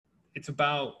it's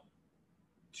about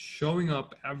showing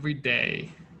up every day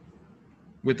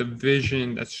with a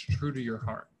vision that's true to your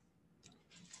heart.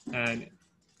 And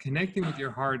connecting with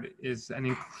your heart is an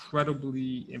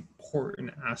incredibly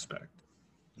important aspect.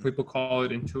 People call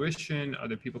it intuition,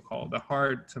 other people call it the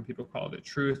heart, some people call it the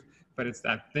truth, but it's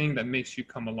that thing that makes you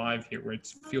come alive here, where it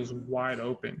feels wide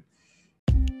open.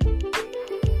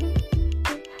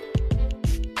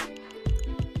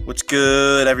 What's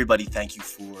good, everybody? Thank you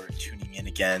for tuning in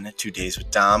again. 2 Days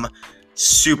with Dom.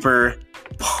 Super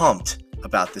pumped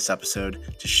about this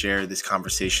episode to share this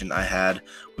conversation I had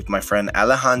with my friend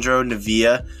Alejandro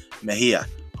Navia Mejia.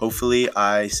 Hopefully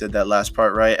I said that last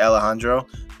part right, Alejandro.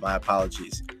 My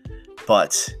apologies.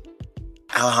 But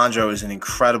Alejandro is an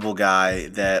incredible guy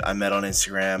that I met on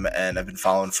Instagram and I've been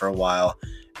following for a while,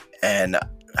 and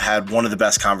had one of the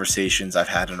best conversations I've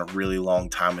had in a really long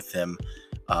time with him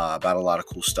about a lot of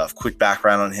cool stuff. Quick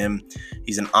background on him.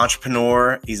 He's an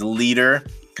entrepreneur, he's a leader,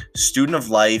 student of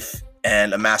life,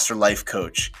 and a master life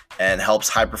coach, and helps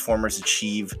high performers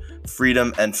achieve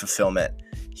freedom and fulfillment.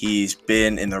 He's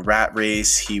been in the rat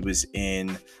race. He was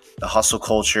in the hustle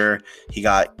culture. He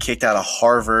got kicked out of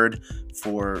Harvard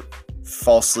for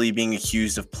falsely being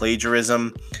accused of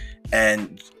plagiarism,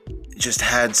 and just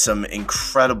had some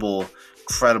incredible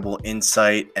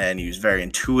insight, and he was very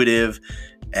intuitive.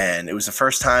 And it was the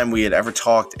first time we had ever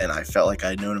talked, and I felt like I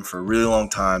had known him for a really long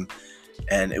time,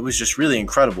 and it was just really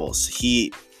incredible. So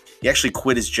he actually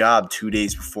quit his job 2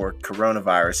 days before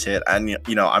coronavirus hit. And,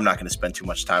 I'm not going to spend too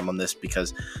much time on this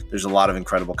because there's a lot of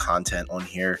incredible content on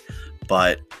here.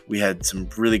 But we had some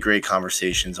really great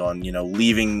conversations on,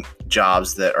 leaving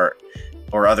jobs that are,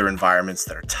 or other environments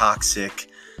that are toxic.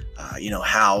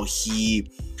 How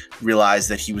he realized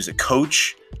that he was a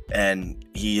coach, and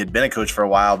he had been a coach for a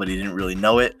while, but he didn't really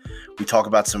know it. We talk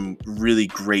about some really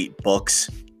great books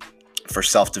for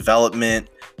self-development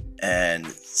and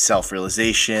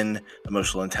self-realization,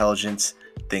 emotional intelligence,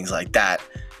 things like that.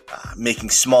 Making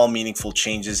small, meaningful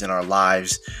changes in our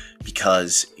lives,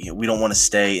 because we don't want to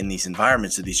stay in these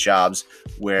environments or these jobs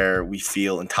where we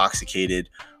feel intoxicated,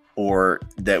 or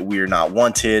that we're not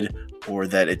wanted, or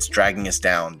that it's dragging us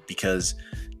down, because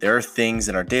there are things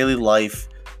in our daily life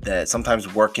that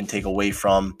sometimes work can take away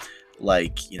from,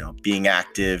 like, being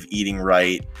active, eating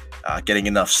right, getting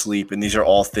enough sleep. And these are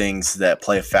all things that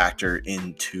play a factor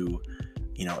into,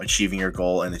 achieving your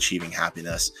goal and achieving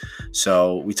happiness.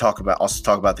 So we also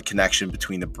talk about the connection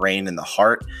between the brain and the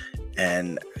heart,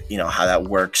 and, how that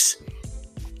works,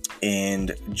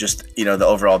 and just, the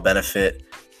overall benefit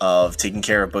of taking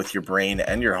care of both your brain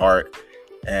and your heart,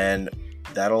 and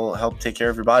that'll help take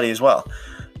care of your body as well.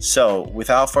 So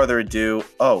without further ado,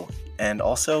 and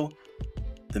also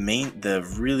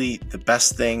the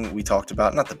best thing we talked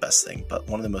about, not the best thing, but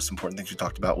one of the most important things we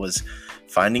talked about was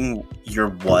finding your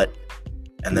what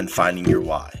and then finding your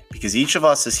why, because each of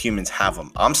us as humans have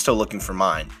them. I'm still looking for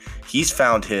mine. He's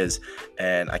found his,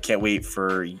 and I can't wait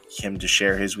for him to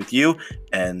share his with you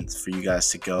and for you guys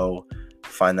to go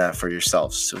find that for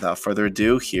yourselves. So without further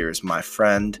ado, here's my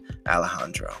friend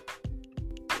Alejandro.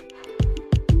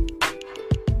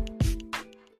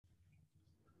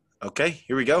 Okay,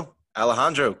 here we go.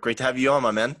 Alejandro, great to have you on, my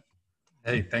man.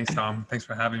 Hey, thanks, Tom. Thanks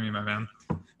for having me, my man.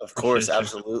 Of course,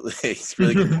 absolutely. It's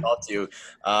really good to talk to you.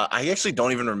 I actually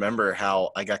don't even remember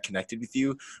how I got connected with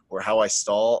you or how I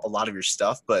saw a lot of your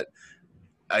stuff, but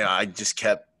it just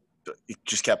kept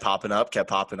popping up,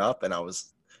 and I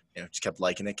was, just kept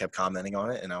liking it, kept commenting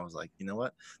on it, and I was like, you know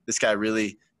what, this guy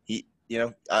really,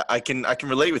 I can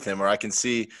relate with him, or I can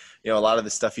see, a lot of the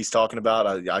stuff he's talking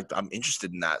about. I'm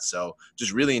interested in that, so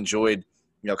just really enjoyed,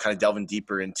 kind of delving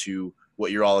deeper into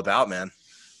what you're all about, man.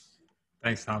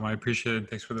 Thanks, Tom. I appreciate it.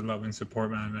 Thanks for the love and support,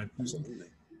 man. Absolutely.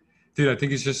 Dude, I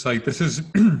think it's just like, I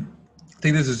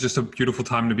think this is just a beautiful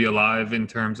time to be alive in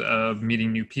terms of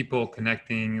meeting new people,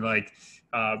 connecting. Like,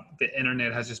 the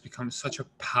internet has just become such a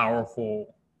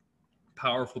powerful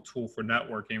tool for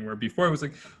networking, where before it was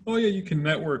like, oh yeah, you can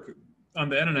network on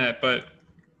the internet, but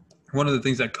one of the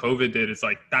things that COVID did is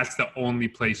like, that's the only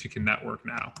place you can network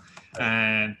now.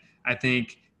 And I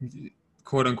think,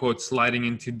 quote unquote, sliding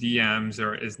into DMs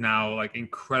is now like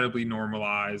incredibly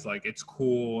normalized. Like, it's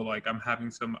cool. Like, I'm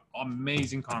having some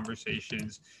amazing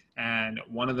conversations, and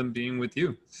one of them being with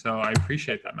you. So I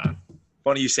appreciate that, man.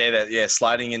 Funny you say that. Yeah.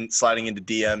 Sliding into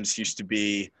DMs used to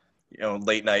be,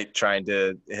 late night trying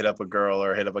to hit up a girl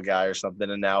or hit up a guy or something.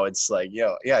 And now it's like,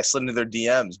 I slid into their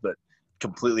DMs, but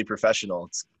completely professional.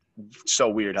 It's so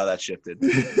weird how that shifted.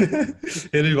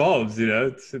 It evolves,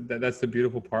 that's the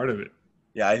beautiful part of it.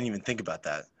 Yeah, I didn't even think about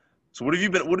that. So what have you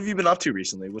been up to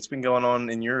recently? What's been going on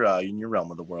in your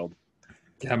realm of the world?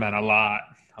 Yeah, man, a lot.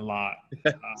 a lot.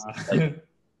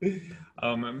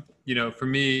 For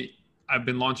me, I've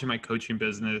been launching my coaching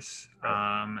business.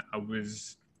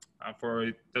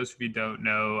 For those of you who don't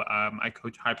know, I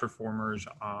coach high performers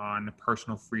on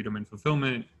personal freedom and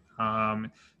fulfillment,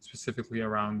 specifically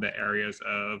around the areas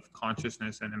of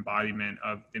consciousness and embodiment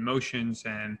of emotions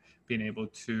and being able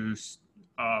to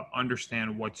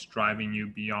understand what's driving you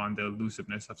beyond the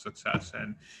elusiveness of success.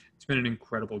 And it's been an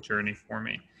incredible journey for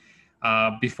me.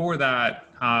 Before that,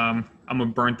 I'm a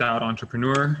burnt out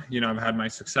entrepreneur. I've had my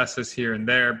successes here and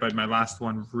there, but my last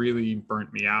one really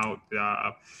burnt me out.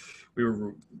 I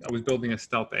was building a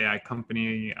stealth AI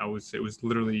company. It was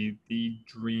literally the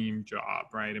dream job,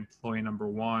 right? Employee number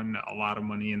one, a lot of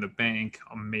money in the bank,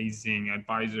 amazing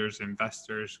advisors,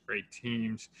 investors, great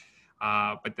teams.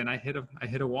 But then I hit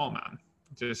a wall, man.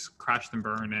 Just crashed and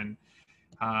burned, and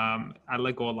I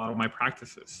let go a lot of my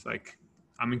practices. Like,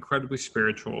 I'm incredibly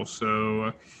spiritual,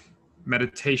 so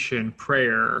meditation,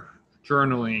 prayer,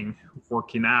 journaling,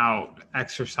 working out,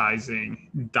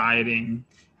 exercising, dieting,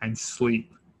 and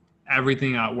sleep.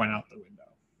 Everything went out the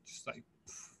window.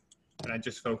 And I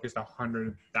just focused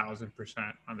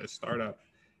 100,000% on this startup.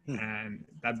 And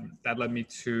that led me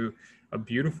to a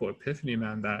beautiful epiphany,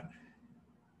 man, that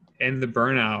in the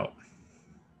burnout,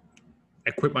 I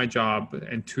quit my job,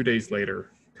 and 2 days later,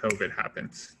 COVID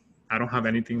happens. I don't have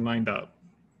anything lined up,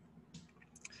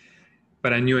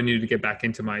 but I knew I needed to get back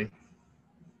into my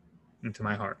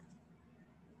heart.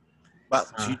 Wow,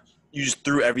 so you just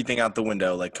threw everything out the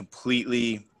window, like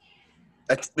completely.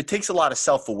 It takes a lot of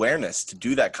self-awareness to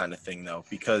do that kind of thing, though,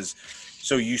 because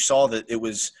so you saw that it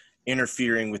was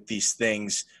interfering with these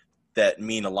things that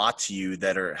mean a lot to you,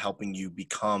 that are helping you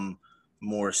become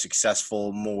more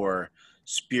successful, more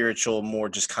spiritual, more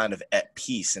just kind of at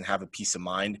peace and have a peace of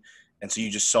mind. And so you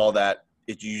just saw that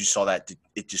it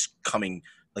just coming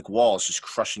like walls, just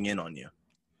crushing in on you.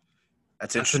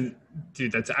 That's interesting.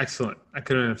 Dude, that's excellent. I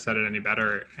couldn't have said it any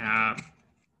better.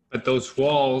 But those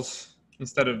walls,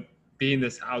 instead of being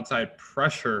this outside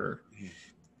pressure,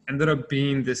 ended up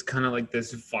being this kind of like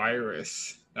this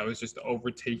virus that was just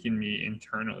overtaking me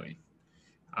internally.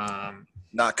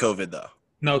 Not COVID, though.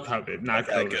 No COVID, not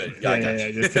okay, COVID. Good.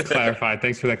 Yeah. Just to clarify,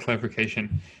 thanks for that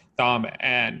clarification, Dom.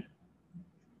 And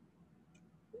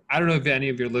I don't know if any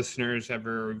of your listeners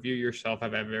ever review yourself,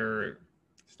 have ever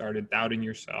started doubting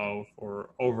yourself or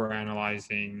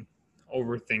overanalyzing,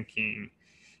 overthinking,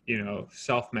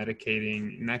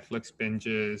 self-medicating, Netflix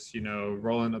binges,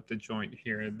 rolling up the joint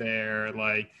here and there,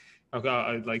 like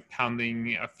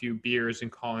pounding a few beers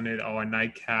and calling it a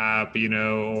nightcap,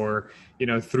 or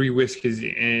 3 whiskeys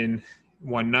in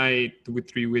one night with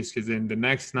 3 whiskeys in the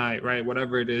next night, right?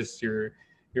 Whatever it is, your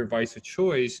vice of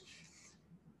choice.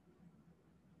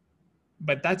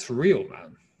 But that's real,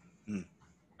 man.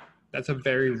 That's a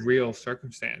very real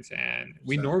circumstance, and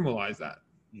we normalize that.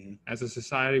 As a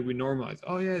society. We normalize,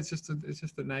 oh yeah, it's just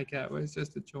a nightcap, it's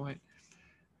just a joint.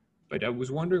 But I was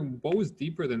wondering what was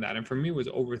deeper than that, and for me it was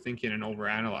overthinking and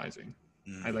overanalyzing.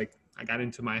 I got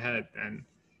into my head, and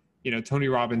Tony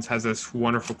Robbins has this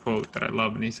wonderful quote that I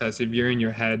love, and he says, if you're in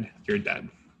your head, you're dead.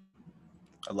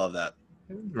 I love that.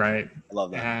 Right? I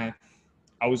love that. And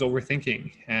I was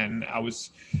overthinking, and I was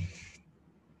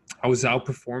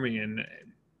outperforming, and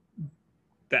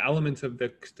the elements of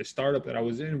the startup that I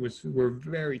was in were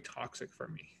very toxic for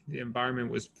me. The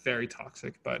environment was very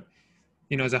toxic, but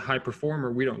as a high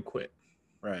performer, we don't quit.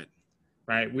 Right.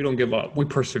 We don't give up. We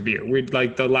persevere. We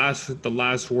like the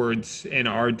last words in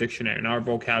our dictionary, in our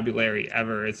vocabulary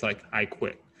ever. It's like, I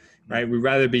quit. Right. We'd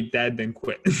rather be dead than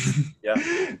quit.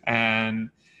 Yeah. And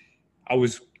I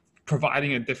was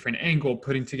providing a different angle,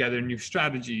 putting together new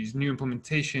strategies, new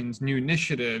implementations, new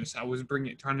initiatives. I was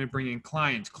trying to bring in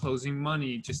clients, closing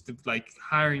money, just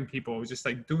hiring people. I was just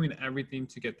doing everything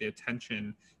to get the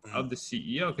attention of the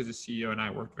CEO, because the CEO and I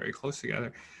worked very close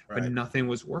together, but nothing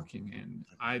was working. And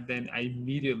I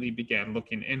immediately began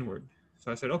looking inward. So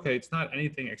I said, okay, it's not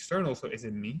anything external. So is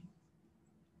it me?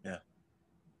 Yeah.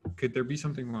 Could there be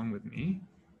something wrong with me?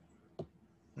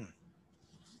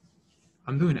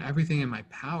 I'm doing everything in my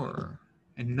power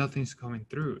and nothing's coming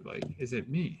through. Like, is it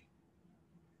me?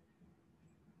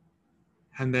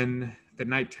 And then the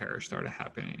night terror started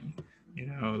happening,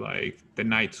 the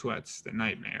night sweats, the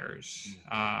nightmares,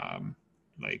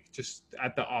 just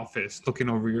at the office, looking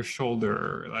over your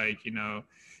shoulder,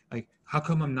 how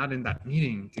come I'm not in that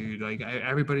meeting, dude?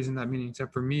 Everybody's in that meeting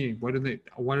except for me. What are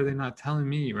they not telling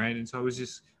me? Right. And so I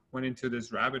went into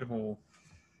this rabbit hole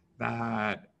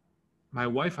that my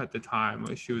wife at the time,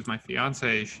 she was my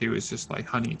fiance, she was just like,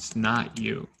 honey, it's not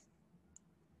you.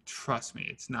 trust me,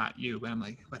 it's not you. But I'm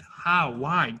like, but how?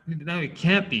 Why? No, it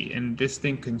can't be. And this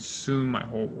thing consumed my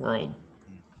whole world.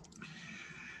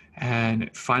 And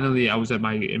finally, I was in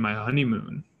my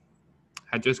honeymoon.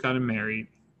 I had just gotten married.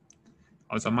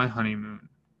 I was on my honeymoon.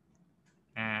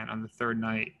 And on the third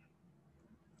night,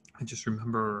 I just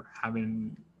remember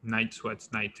having night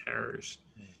sweats, night terrors.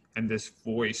 And this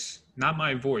voice, not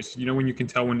my voice, you know, when you can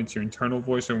tell when it's your internal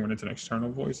voice or when it's an external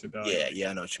voice? Yeah,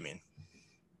 I know what you mean.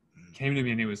 Came to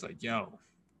me and it was like, yo,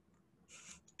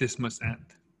 this must end.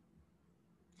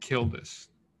 Kill this.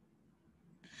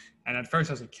 And at first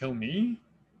I was like, kill me?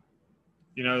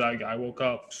 You know, like I woke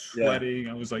up sweating.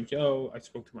 I was like, yo, I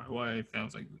spoke to my wife and I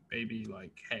was like, baby,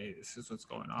 like, hey, this is what's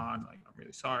going on. Like, I'm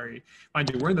really sorry.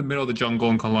 Mind you, we're in the middle of the jungle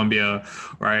in Colombia,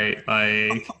 right?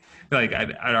 Like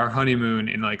at our honeymoon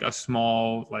in like a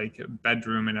small like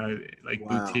bedroom in a like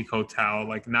boutique hotel,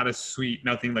 like not a suite,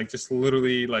 nothing, like just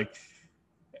literally like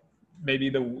maybe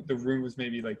the room was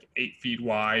maybe like 8 feet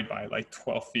wide by like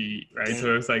 12 feet, right?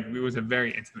 Damn. So it was a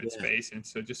very intimate space. And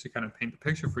so just to kind of paint the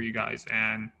picture for you guys,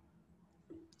 and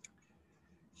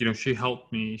you know, she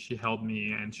helped me, she held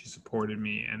me, and she supported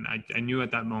me. And I knew at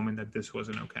that moment that this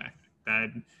wasn't okay. That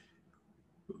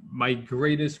my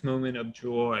greatest moment of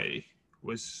joy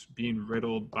was being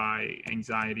riddled by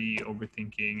anxiety,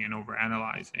 overthinking, and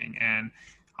overanalyzing. And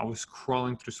I was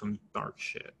crawling through some dark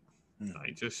shit,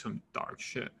 like just some dark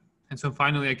shit. And so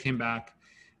finally I came back.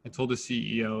 I told the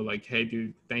CEO, like, hey,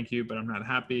 dude, thank you, but I'm not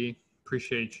happy.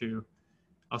 Appreciate you.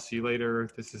 I'll see you later.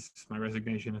 This is my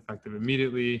resignation effective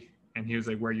immediately. And he was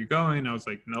like, where are you going? I was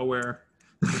like, nowhere.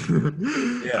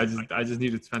 I just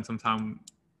need to spend some time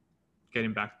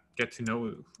get to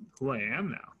know who I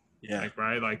am now. Yeah. Like,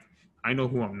 right. Like I know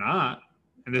who I'm not,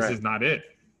 and this is not it.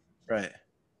 Right.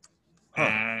 Huh.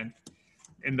 And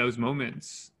in those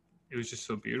moments, it was just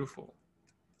so beautiful.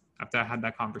 After I had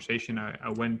that conversation, I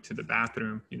went to the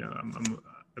bathroom. You know,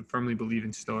 I firmly believe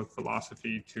in Stoic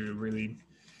philosophy to really,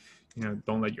 you know,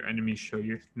 don't let your enemies show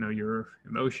you, your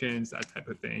emotions, that type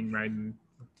of thing, right? And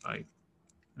I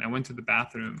went to the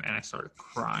bathroom and I started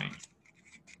crying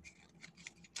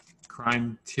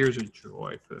tears of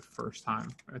joy for the first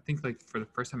time. I think like for the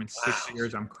first time in 6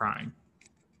 years, I'm crying.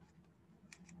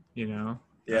 You know?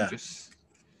 Yeah.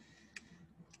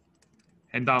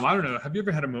 And Dom, I don't know, have you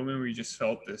ever had a moment where you just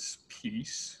felt this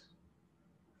peace?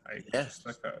 Yes. Just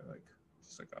like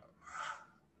a.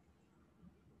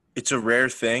 It's a rare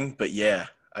thing, but yeah,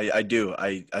 I do.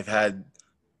 I've had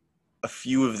a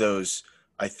few of those,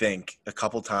 I think, a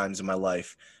couple times in my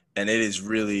life, and it is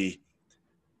really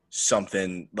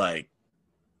something like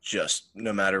just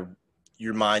no matter,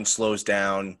 your mind slows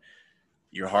down,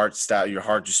 your heart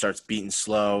just starts beating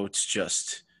slow. It's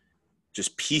just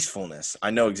peacefulness.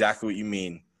 I know exactly what you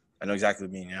mean.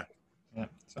 Yeah. Yeah.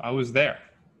 So I was there.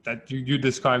 That you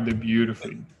described it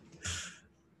beautifully.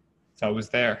 So I was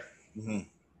there. Mm-hmm.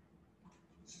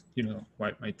 You know,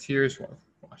 wiped my tears,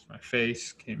 washed my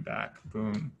face, came back,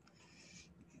 boom,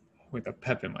 with a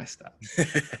pep in my step.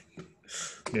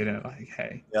 You know, like,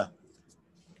 hey. Yeah.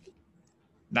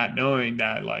 Not knowing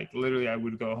that, like, literally I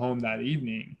would go home that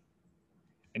evening,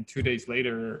 and 2 days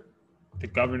later, the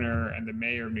governor and the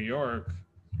mayor of New York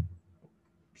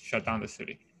shut down the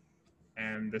city.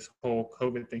 And this whole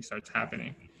COVID thing starts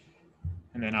happening.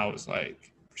 And then I was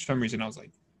like, for some reason, I was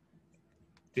like,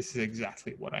 this is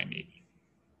exactly what I need.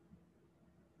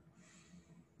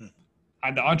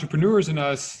 And the entrepreneurs in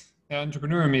us, the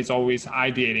entrepreneur in me is always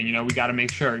ideating, you know, we got to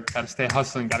make sure, got to stay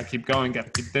hustling, got to keep going, got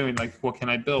to keep doing, like, what can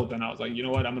I build? And I was like, you know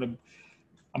what, I'm going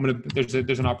to,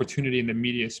 there's an opportunity in the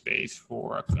media space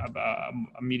for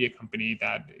a media company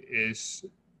that is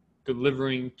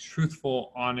delivering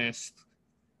truthful, honest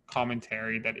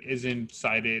commentary that isn't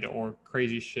cited or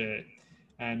crazy shit.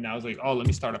 And I was like, oh, let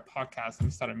me start a podcast. Let me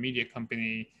start a media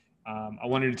company. I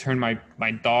wanted to turn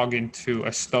my dog into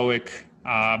a Stoic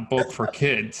book for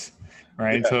kids,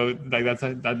 right? Yeah. So like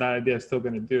that idea I'm still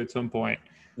going to do at some point.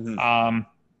 Mm-hmm.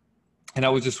 And I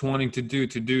was just wanting to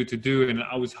do, and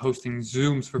I was hosting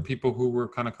Zooms for people who were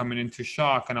kind of coming into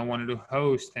shock, and I wanted to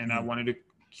host, and I wanted to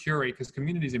curate, because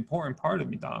community is an important part of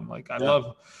me, Dom. Like I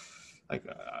love, like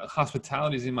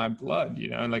hospitality is in my blood, you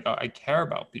know, and like I care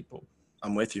about people.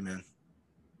 I'm with you, man.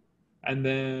 And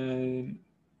then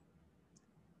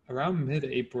around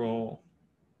mid-April,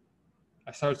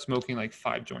 I started smoking like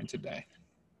 5 joints a day.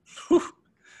 Whew.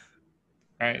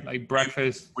 Right, like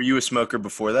breakfast. Were you a smoker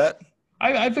before that?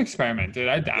 I've experimented.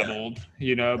 I dabbled,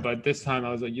 you know, but this time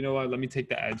I was like, you know what? Let me take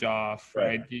the edge off,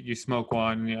 right? You smoke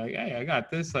one, and you're like, hey, I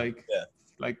got this. Like,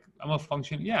 like I'm a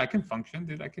function. Yeah, I can function,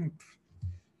 dude. I can.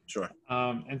 Sure.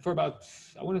 And for about,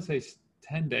 I want to say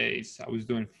 10 days, I was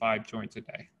doing 5 joints a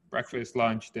day. breakfast,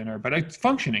 lunch, dinner, but it's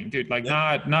functioning, dude. Like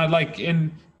not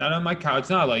on my couch,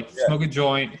 not like smoke a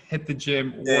joint, hit the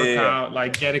gym, work out,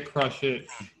 like get it, crush it,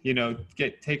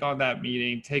 take on that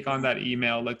meeting, take on that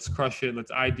email, let's crush it,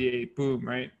 let's ideate, boom,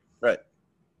 right? Right.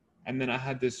 And then I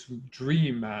had this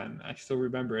dream, man. I still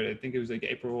remember it. I think it was like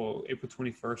April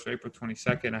 21st or April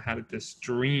 22nd. I had this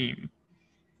dream,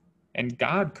 and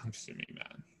God comes to me,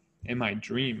 man, in my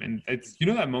dream. And it's,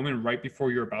 that moment right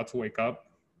before you're about to wake up.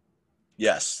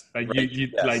 Yes. Like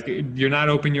like you're not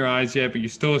open your eyes yet, but you're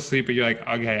still asleep. But you're like,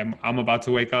 okay, I'm about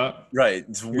to wake up. Right.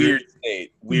 It's a weird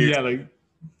state. Weird. Yeah.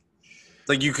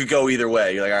 Like you could go either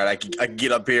way. You're like, all right, I can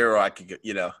get up here, or I could,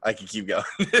 I could keep going.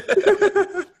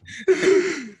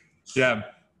 Yeah.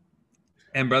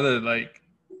 And brother, like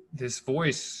this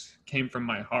voice came from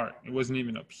my heart. It wasn't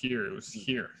even up here. It was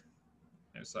here.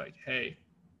 It was like, hey,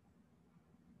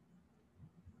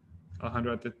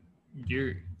 Alejandro,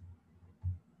 you're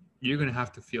going to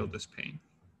have to feel this pain.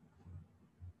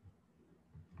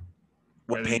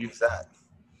 What pain is that?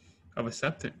 Of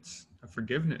acceptance, of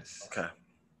forgiveness. Okay.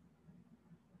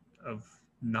 Of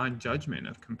non-judgment,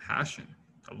 of compassion,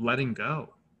 of letting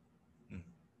go.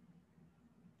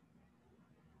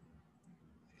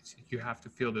 You have to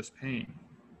feel this pain.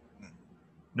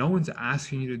 No one's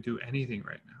asking you to do anything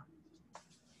right now.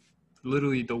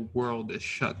 Literally, the world is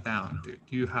shut down, dude.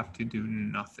 You have to do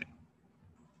nothing.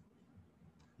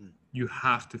 You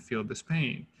have to feel this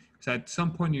pain. Because at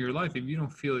some point in your life, if you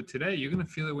don't feel it today, you're going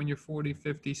to feel it when you're 40,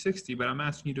 50, 60. But I'm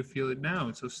asking you to feel it now.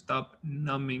 So stop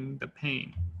numbing the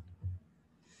pain.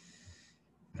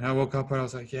 And I woke up and I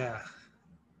was like, yeah.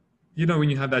 When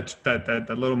you have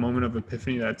that little moment of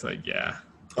epiphany, that's like, yeah.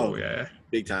 Oh yeah.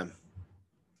 Big time.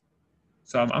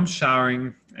 So I'm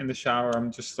showering. In the shower,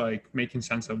 I'm just like making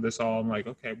sense of this all. I'm like,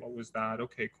 okay, what was that?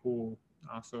 Okay, cool.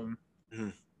 Awesome.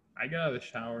 Mm-hmm. I get out of the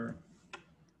shower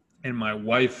and my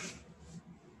wife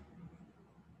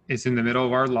is in the middle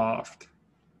of our loft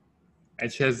and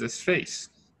she has this face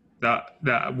that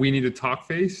we need to talk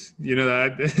face. You know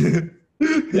that?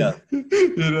 Yeah.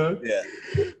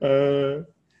 Yeah.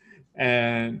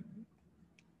 And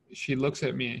she looks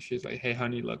at me and she's like, hey,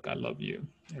 honey, look, I love you.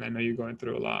 And I know you're going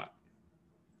through a lot.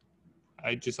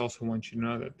 I just also want you to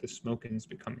know that the smoking is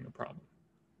becoming a problem.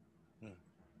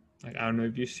 Like, I don't know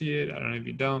if you see it. I don't know if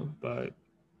you don't, but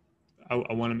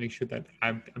I want to make sure that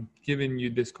I'm giving you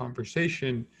this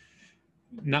conversation,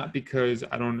 not because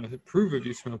I don't approve of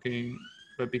you smoking,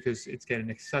 but because it's getting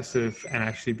excessive and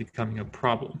actually becoming a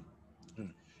problem.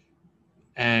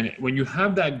 And when you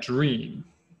have that dream,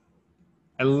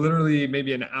 and literally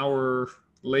maybe an hour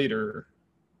later,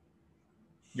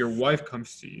 your wife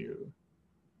comes to you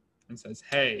and says,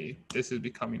 hey, this is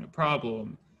becoming a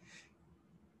problem.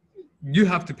 You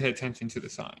have to pay attention to the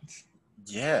signs.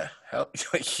 Yeah. Yeah.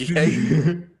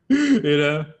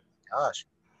 Gosh.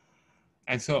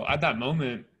 And so at that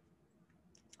moment,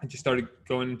 I just started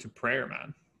going into prayer,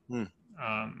 man.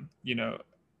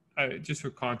 Just for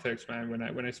context, man,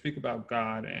 when I speak about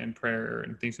God and prayer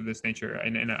and things of this nature,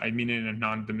 and I mean it in a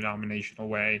non-denominational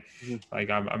way,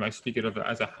 like I speak it of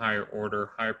as a higher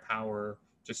order, higher power,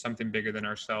 just something bigger than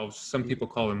ourselves. Some people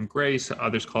call him grace,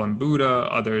 others call him Buddha,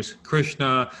 others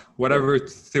Krishna, whatever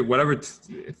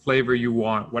flavor you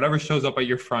want, whatever shows up at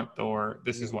your front door.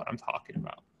 This is what I'm talking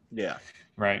about. Yeah.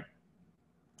 Right.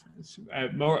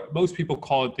 Most people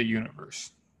call it the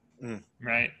universe.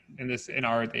 Right? In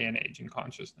our day and age in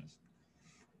consciousness.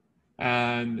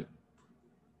 And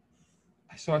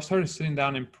so I started sitting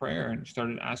down in prayer and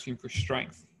started asking for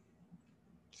strength.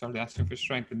 In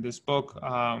this book,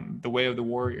 The Way of the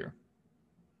Warrior,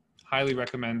 highly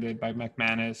recommended by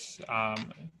McManus.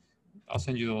 I'll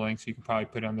send you the link so you can probably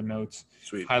put it on the notes.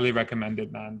 Sweet. Highly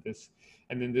recommended, man.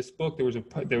 And in this book,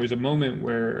 there was a moment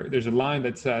where there's a line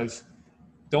that says,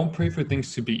 don't pray for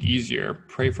things to be easier,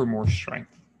 pray for more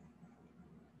strength.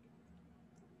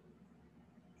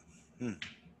 And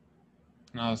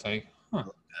I was like, huh.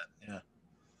 Yeah.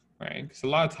 Right. Because a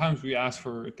lot of times we ask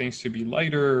for things to be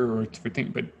lighter or for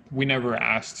things, but we never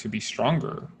ask to be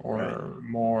stronger or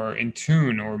more in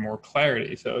tune or more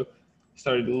clarity. So I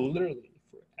started literally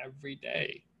for every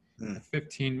day,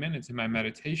 15 minutes in my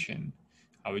meditation,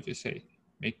 I would just say,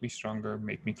 make me stronger,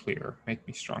 make me clear, make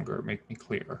me stronger, make me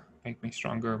clear, make me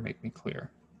stronger, make me clear.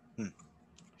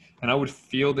 And I would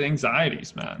feel the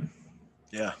anxieties, man.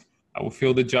 Yeah. I will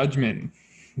feel the judgment,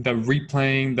 the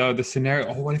replaying, the scenario.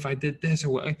 Oh, what if I did this? Or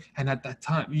what? And at that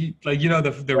time,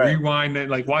 the rewind and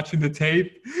like watching the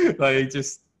tape, like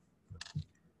just.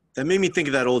 That made me think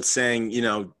of that old saying,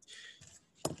 you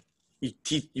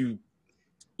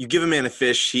give a man a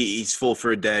fish, he's full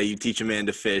for a day. You teach a man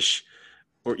to fish,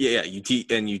 Or yeah, you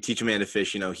teach a man to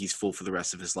fish, he's full for the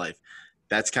rest of his life.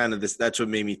 That's kind of this. That's what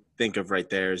made me think of right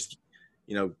there is,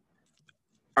 all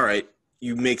right,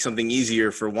 you make something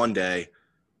easier for one day.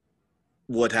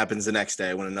 What happens the next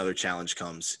day when another challenge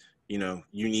comes? You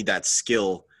need that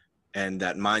skill and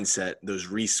that mindset, those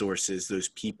resources, those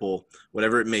people,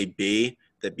 whatever it may be,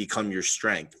 that become your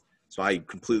strength. So I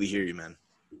completely hear you, man.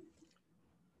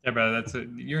 Yeah, bro,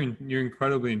 you're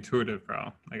incredibly intuitive,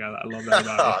 bro. Like I love that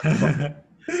about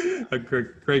you. A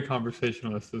great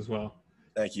conversationalist as well.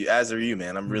 Thank you. As are you,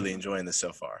 man. I'm really enjoying this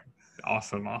so far.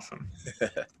 Awesome.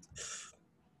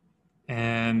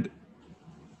 And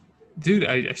dude,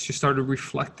 I just started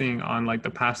reflecting on like the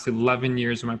past 11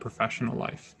 years of my professional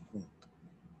life.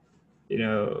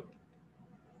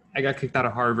 I got kicked out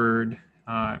of Harvard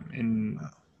and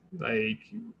like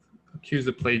accused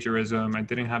of plagiarism. I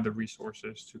didn't have the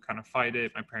resources to kind of fight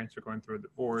it. My parents were going through a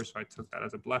divorce, so I took that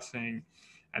as a blessing.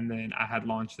 And then I had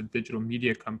launched a digital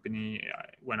media company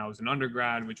when I was an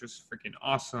undergrad, which was freaking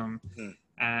awesome.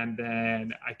 And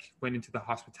then I went into the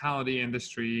hospitality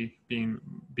industry,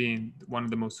 being one of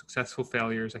the most successful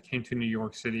failures. I came to New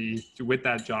York City with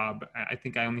that job. I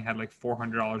think I only had like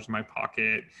 $400 in my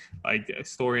pocket, like a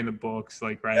story in the books,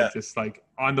 like, right. Yeah. Just like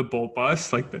on the Bolt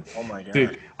bus, like oh my God.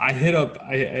 Dude, I had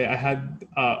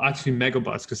actually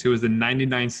Megabus because it was the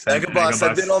 99-cent Megabus.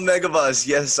 I've been on Megabus.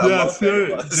 Yes. I love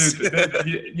Megabus.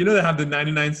 Dude, they have the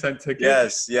 99-cent ticket.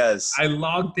 Yes. I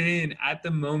logged in at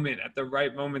the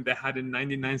right moment they had a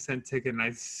 99-cent ticket and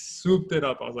I swooped it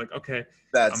up. I was like, okay.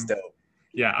 That's dope.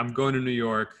 Yeah, I'm going to New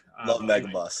York. Love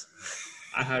Megabus.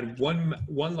 I had one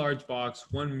large box,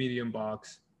 one medium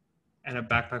box, and a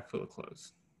backpack full of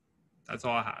clothes. That's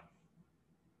all I had.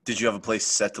 Did you have a place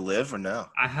set to live or no?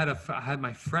 I had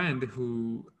my friend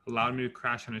who allowed me to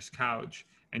crash on his couch.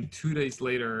 And 2 days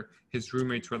later, his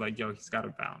roommates were like, yo, he's got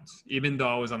to bounce. Even though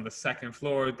I was on the second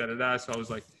floor, So I was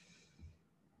like,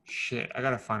 shit, I got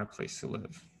to find a place to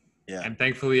live. Yeah. And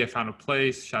thankfully I found a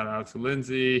place. Shout out to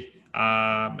Lindsay.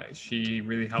 She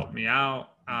really helped me out.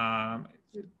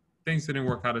 Things didn't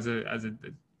work out as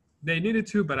they needed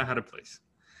to, but I had a place.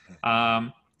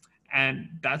 And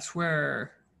that's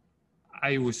where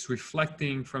I was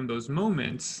reflecting from those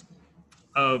moments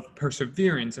of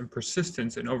perseverance and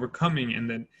persistence and overcoming. And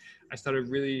then I started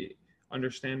really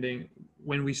understanding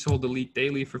when we sold Elite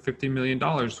Daily for $50 million,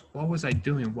 what was I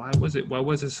doing? Why was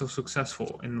it so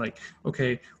successful? And like,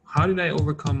 okay, how did I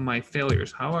overcome my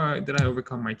failures? Did I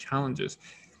overcome my challenges?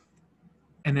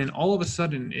 And then all of a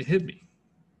sudden it hit me.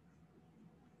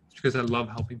 It's because I love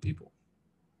helping people.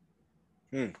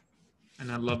 And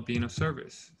I love being of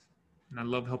service. And I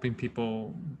love helping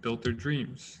people build their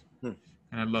dreams.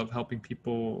 And I love helping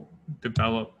people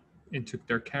develop into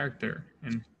their character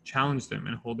and challenge them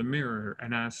and hold a mirror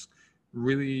and ask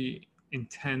really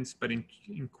intense but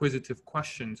inquisitive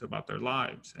questions about their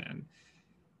lives. And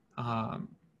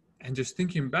just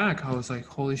thinking back, I was like,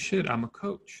 holy shit, I'm a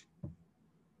coach.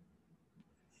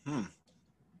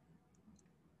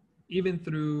 Even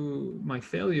through my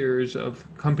failures of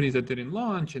companies that didn't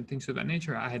launch and things of that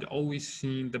nature, I had always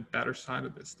seen the better side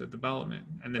of this, the development.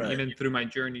 And then even through my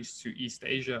journeys to East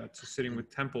Asia, to sitting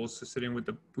with temples, to sitting with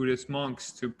the Buddhist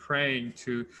monks, to praying,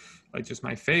 to like just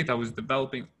my faith, I was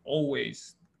developing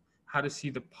always how to see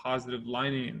the positive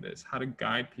lining in this, how to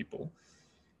guide people.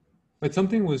 But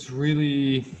something was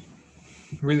really,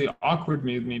 really awkward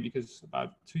with me because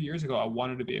about 2 years ago, I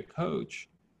wanted to be a coach,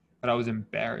 but I was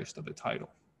embarrassed of the title.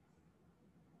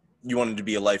 You wanted to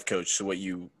be a life coach, so what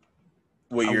you're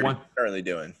currently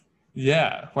doing.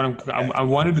 Yeah, I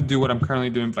wanted to do what I'm currently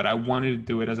doing, but I wanted to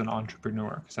do it as an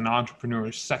entrepreneur because an entrepreneur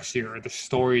is sexier. The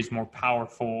story is more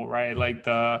powerful, right? Like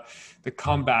the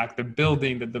comeback, the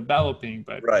building, the developing.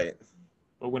 But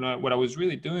what I was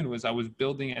really doing was I was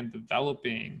building and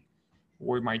developing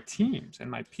were my teams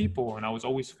and my people, and I was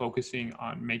always focusing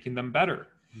on making them better.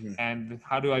 And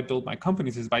how do I build my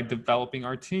companies is by developing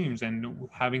our teams and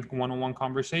having one-on-one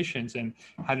conversations. And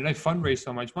how did I fundraise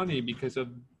so much money? Because of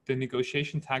the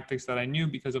negotiation tactics that I knew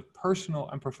because of personal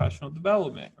and professional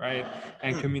development, right?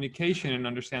 And communication and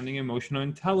understanding emotional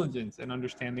intelligence and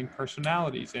understanding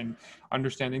personalities and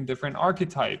understanding different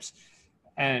archetypes.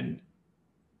 And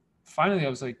finally, I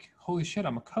was like, holy shit,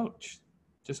 I'm a coach.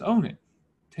 Just own it.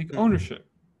 Take ownership.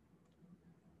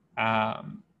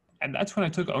 And that's when I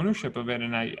took ownership of it,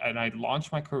 and I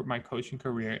launched my coaching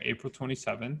career April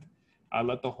 27th. I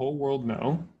let the whole world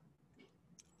know,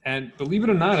 and believe it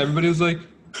or not, everybody was like,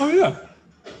 "Oh yeah,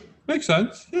 makes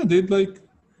sense. Yeah, dude, like,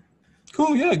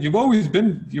 cool. Yeah, you've always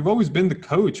been the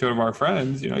coach of our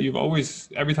friends. You know, you've always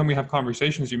every time we have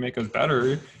conversations, you make us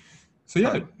better. So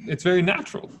yeah, it's very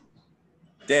natural."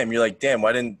 Damn, you're like, damn,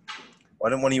 why Why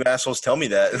didn't one of you assholes tell me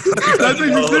that? That's what a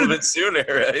you little did. bit sooner,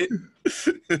 right?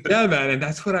 Yeah, man, and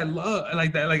that's what I love.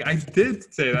 Like that, like I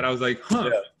did say that. I was like, huh,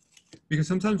 Yeah. because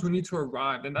sometimes we need to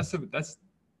arrive, and that's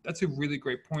a really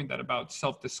great point that about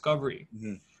self-discovery.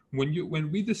 Mhm.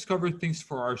 When we discover things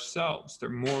for ourselves, they're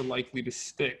more likely to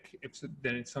stick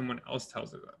than if someone else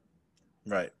tells us that.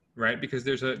 Right. Right, because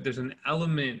there's an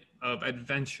element of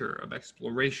adventure, of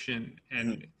exploration,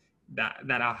 and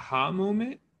that aha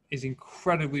moment is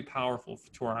incredibly powerful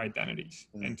to our identities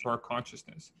and to our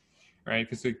consciousness, right?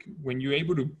 Because like, when you're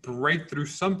able to break through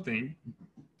something,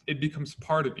 it becomes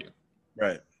part of you.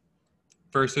 Right.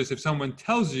 Versus if someone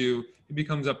tells you, it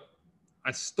becomes a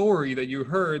story that you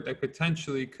heard that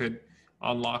potentially could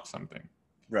unlock something.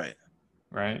 Right.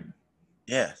 Right.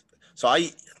 Yeah. So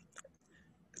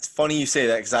it's funny you say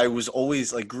that, because I was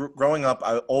always like growing up,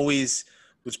 I always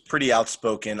was pretty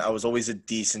outspoken. I was always a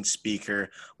decent speaker.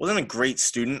 Wasn't a great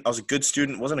student. I was a good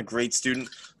student. Wasn't a great student,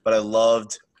 but I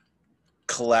loved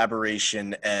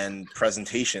collaboration and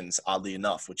presentations, oddly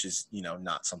enough, which is,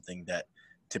 not something that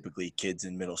typically kids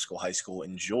in middle school, high school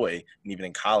enjoy. And even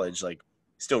in college, like,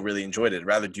 still really enjoyed it. I'd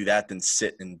rather do that than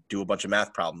sit and do a bunch of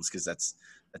math problems, because that's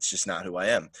just not who I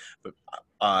am. But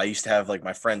I used to have like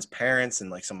my friends' parents and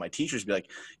like some of my teachers be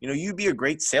like, you'd be a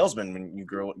great salesman when you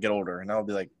get older. And I'll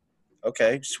be like,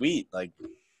 okay, sweet. Like,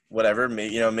 whatever,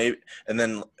 maybe. And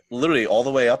then literally all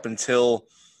the way up until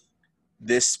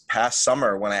this past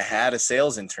summer, when I had a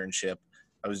sales internship,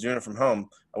 I was doing it from home.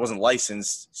 I wasn't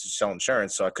licensed to sell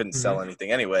insurance, so I couldn't sell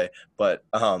anything anyway. But,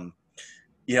 I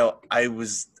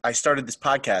started this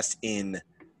podcast in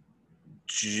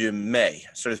May.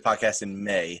 I started this podcast in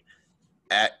May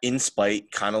in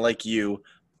spite, kind of like you.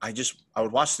 I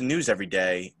would watch the news every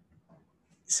day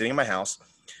sitting in my house.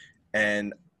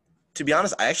 And to be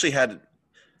honest, I actually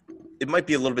it might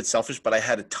be a little bit selfish, but I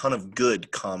had a ton of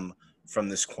good come from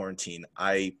this quarantine.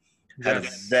 I had a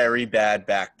very bad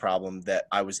back problem that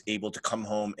I was able to come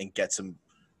home and get some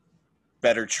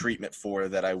better treatment for,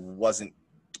 that I wasn't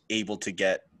able to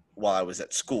get while I was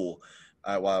at school,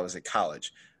 while I was at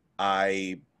college.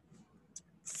 I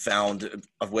found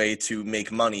a way to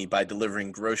make money by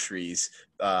delivering groceries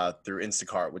through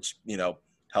Instacart, which,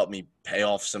 helped me pay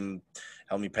off some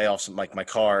like my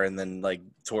car, and then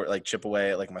chip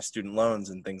away at like my student loans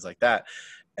and things like that.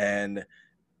 And,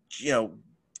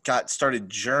 started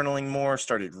journaling more,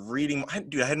 started reading. I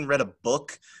hadn't read a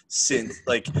book since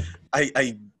like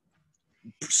I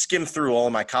skimmed through all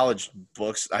of my college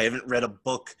books. I haven't read a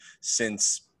book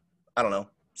since, I don't know,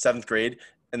 7th grade.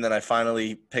 And then I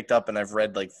finally picked up, and I've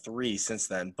read like 3 since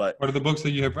then. But what are the books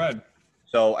that you have read?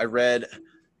 So I read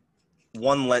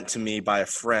one lent to me by a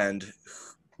friend,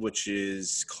 which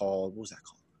is called, what was that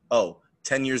called?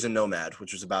 10 Years a Nomad,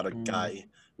 which was about a guy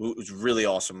who was really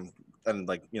awesome. And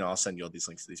I'll send you all these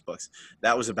links to these books.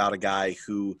 That was about a guy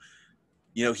who,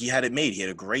 he had it made. He had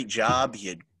a great job. He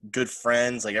had good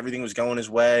friends. Like, everything was going his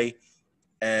way,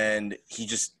 and he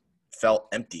just felt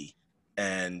empty.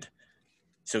 And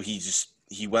so he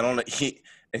went on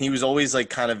and he was always like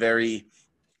kind of very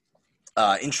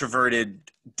introverted,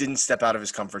 didn't step out of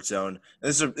his comfort zone.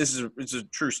 And it's a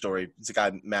true story. It's a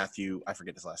guy, Matthew, I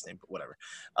forget his last name, but whatever.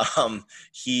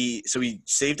 He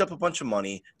saved up a bunch of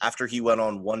money after he went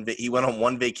on one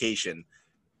vacation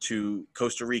to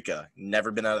Costa Rica.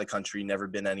 Never been out of the country, never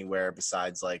been anywhere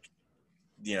besides the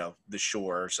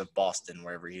shores of Boston,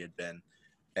 wherever he had been.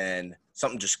 And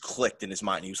something just clicked in his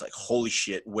mind. He was like, holy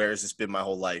shit, where has this been my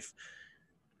whole life?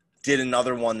 Did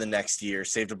another one the next year,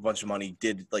 saved a bunch of money,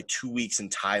 did like 2 weeks in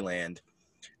Thailand,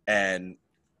 and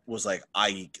was like,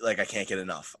 I can't get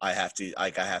enough. I have to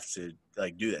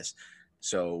do this.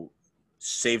 So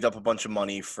saved up a bunch of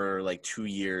money for like 2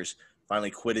 years, finally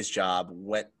quit his job,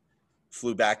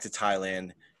 flew back to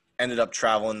Thailand, ended up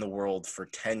traveling the world for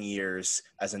 10 years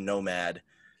as a nomad,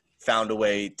 found a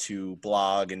way to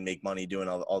blog and make money doing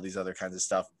all these other kinds of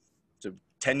stuff. So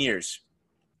 10 years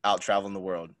out traveling the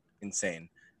world. Insane.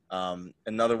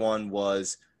 Another one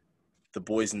was The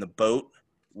Boys in the Boat,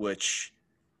 which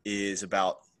is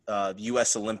about the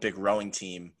U.S. Olympic rowing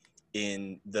team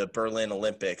in the Berlin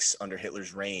Olympics under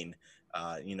Hitler's reign.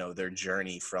 Their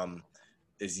journey from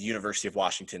is the University of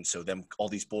Washington. So all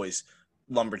these boys,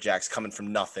 lumberjacks coming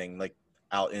from nothing, like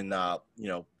out in,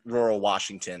 rural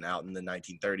Washington out in the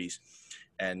 1930s,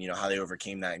 and, how they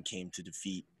overcame that and came to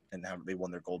defeat, and how they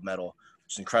won their gold medal,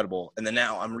 which is incredible. And then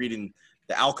now I'm reading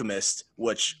The Alchemist,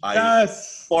 which I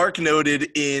spark noted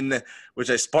in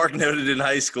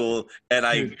high school, and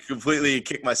I completely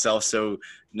kicked myself. So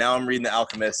Now I'm reading The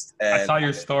Alchemist. I And saw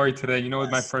your story today. You know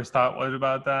what my Yes. first thought was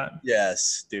about that?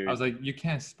 yes, dude. I was like, you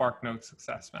can't spark no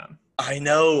success, man. I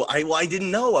know. I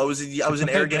didn't know. I was an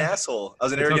Okay, arrogant man. asshole. I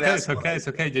was an It's arrogant okay. It's asshole. okay. It's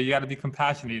okay. You got to be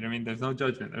compassionate. I mean, there's no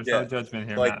judgment. There's no judgment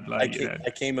here, So man. Like, I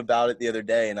came about it the other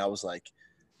day, and I was like,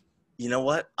 you know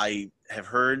what? I have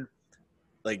heard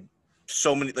like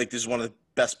so many. Like, this is one of the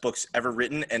best books ever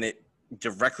written, and it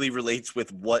directly relates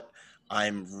with what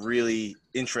I'm really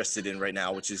interested in right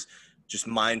now, which is just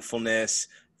mindfulness,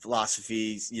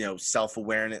 philosophies,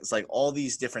 self-awareness, like all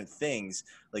these different things,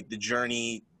 like the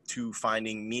journey to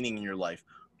finding meaning in your life,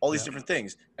 all these different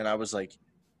things. And I was like,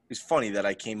 it's funny that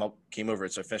I came over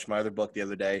it. So I finished my other book the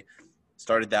other day,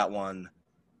 started that one,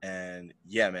 and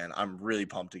yeah, man, I'm really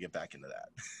pumped to get back into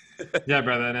that. Yeah,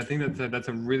 brother. And I think that's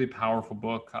a really powerful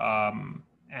book.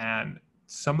 And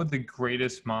some of the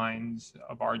greatest minds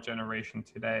of our generation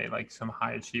today, like some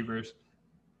high achievers,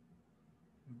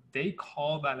 they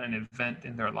call that an event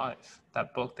in their life.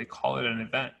 That book, they call it an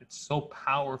event. It's so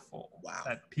powerful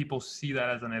that people see that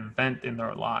as an event in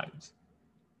their lives.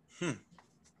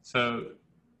 So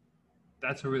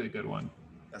that's a really good one.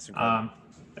 That's incredible.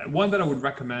 One that I would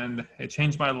recommend, it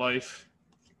changed my life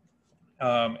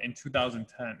in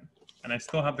 2010. And I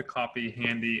still have the copy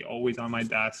handy, always on my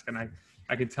desk. And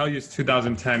I can tell you it's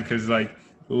 2010 because, like,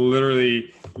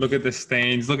 literally look at the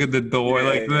stains, look at the door.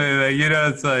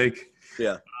 It's like...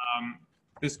 Yeah.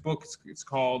 This book, it's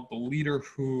called The Leader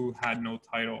Who Had No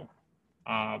Title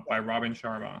by Robin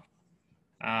Sharma.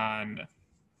 And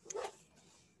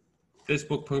this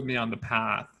book put me on the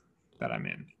path that I'm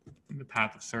in the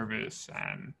path of service.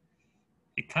 And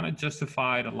it kind of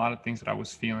justified a lot of things that I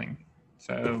was feeling.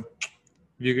 So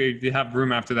if you have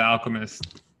room after The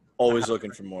Alchemist, always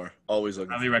looking for more. Always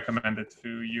looking. I highly recommend it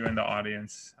to you and the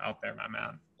audience out there, my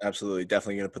man. Absolutely.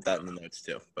 Definitely going to put that in the notes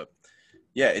too. But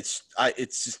yeah, it's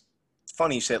just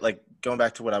funny you said, like, going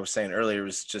back to what I was saying earlier,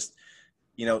 was just,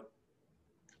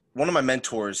 one of my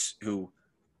mentors who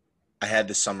I had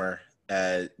this summer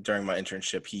during my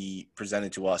internship, he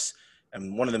presented to us.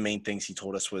 And one of the main things he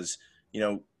told us was,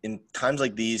 in times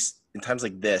like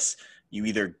this, you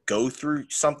either go through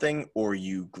something or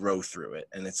you grow through it,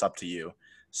 and it's up to you.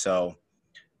 So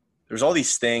there's all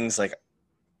these things, like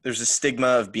there's a stigma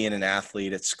of being an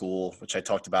athlete at school, which I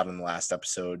talked about in the last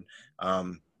episode.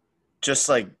 Just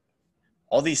like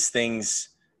all these things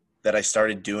that I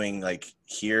started doing, like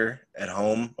here at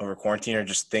home over quarantine, are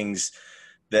just things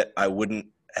that I wouldn't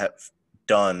have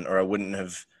done, or I wouldn't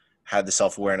have had the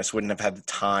self-awareness, wouldn't have had the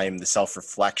time, the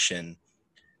self-reflection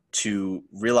to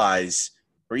realize,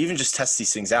 or even just test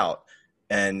these things out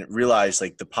and realize,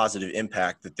 like, the positive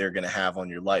impact that they're going to have on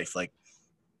your life. Like,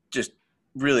 just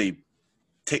really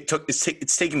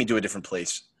it's taken me to a different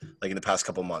place, like, in the past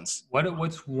couple months.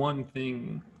 What's one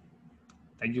thing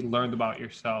that you learned about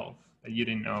yourself that you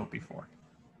didn't know before?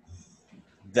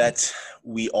 That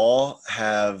we all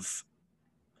have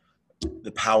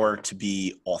the power to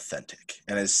be authentic.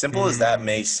 And as simple as that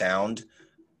may sound,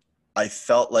 I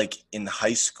felt like in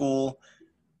high school,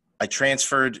 I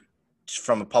transferred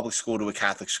from a public school to a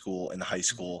Catholic school in high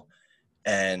school.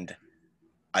 And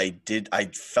I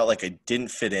felt like I didn't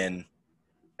fit in,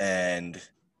 and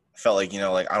felt like,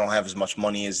 like, I don't have as much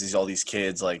money as all these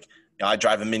kids. Like, I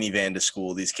drive a minivan to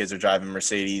school. These kids are driving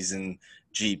Mercedes and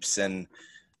Jeeps. And,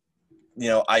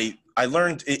 I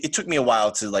learned, it took me a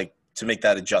while to make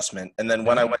that adjustment. And then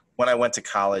when I went to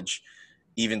college,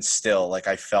 even still, like,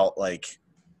 I felt like,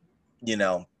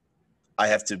 I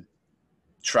have to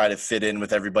try to fit in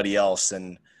with everybody else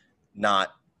and not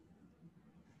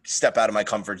step out of my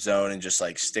comfort zone, and just,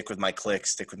 like, stick with my clique,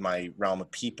 stick with my realm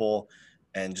of people,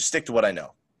 and just stick to what I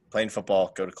know. Playing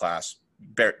football, go to class,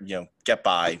 get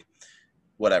by,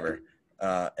 whatever.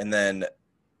 And then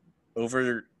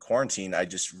over quarantine, I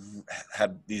just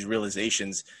had these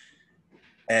realizations.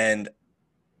 And,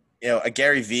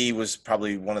 Gary Vee was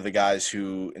probably one of the guys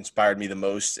who inspired me the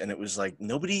most. And it was like,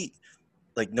 nobody's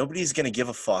going to give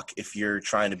a fuck if you're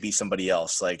trying to be somebody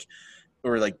else.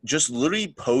 Just literally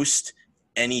post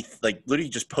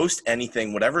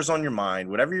anything, whatever's on your mind,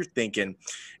 whatever you're thinking,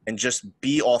 and just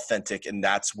be authentic. And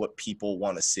that's what people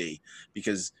want to see.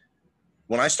 Because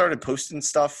when I started posting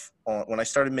stuff when I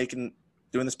started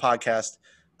doing this podcast,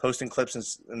 posting clips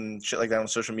and shit like that on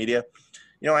social media,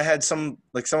 I had some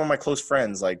of my close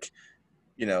friends,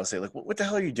 say, like, what the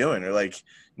hell are you doing? Or, like,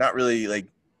 not really, like,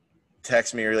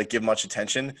 text me or, like, give much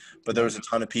attention. But there was a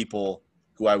ton of people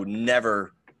who I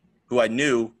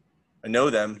know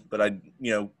them, but I,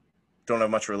 don't have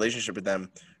much relationship with them,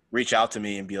 reach out to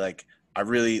me and be like, I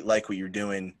really like what you're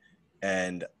doing,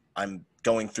 and I'm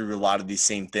going through a lot of these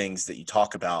same things that you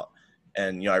talk about,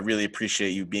 And, I really appreciate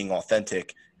you being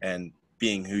authentic and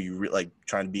being who you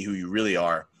trying to be who you really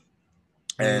are.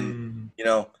 And,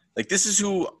 like, this is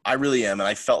who I really am. And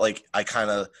I felt like I kind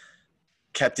of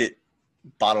kept it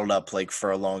bottled up, like,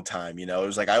 for a long time. It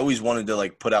was like I always wanted to,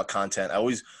 like, put out content. I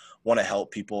always want to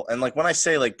help people. And, like, when I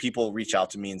say, like, people reach out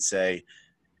to me and say,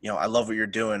 I love what you're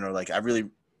doing, or, like, I really,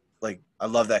 like, I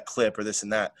love that clip or this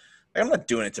and that. Like, I'm not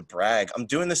doing it to brag. I'm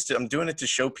doing it to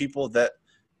show people that,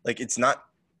 like, it's not,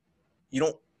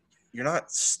 you're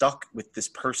not stuck with this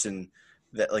person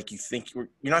that, like, you think you're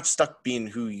not stuck being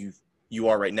who you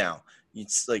are right now.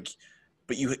 It's like,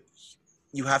 but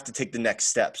you have to take the next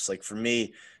steps. Like, for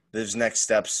me, those next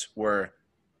steps were,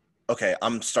 okay,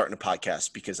 I'm starting a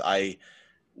podcast because I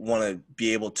want to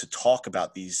be able to talk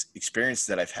about these experiences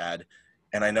that I've had.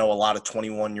 And I know a lot of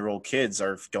 21-year-old kids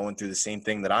are going through the same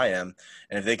thing that I am.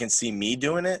 And if they can see me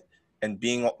doing it and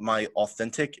being my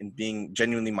authentic and being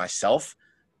genuinely myself,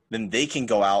 then they can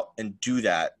go out and do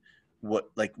that,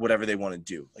 whatever they want to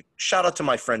do. Like, shout out to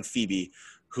my friend Phoebe,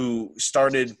 who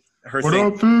started her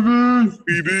thing. What up,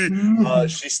 Phoebe?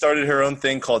 She started her own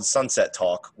thing called Sunset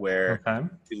Talk, where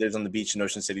she lives on the beach in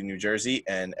Ocean City, New Jersey.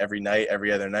 And every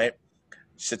other night,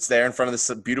 she sits there in front of this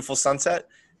beautiful sunset,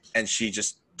 and she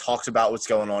just talks about what's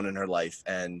going on in her life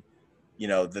and,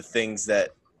 the things that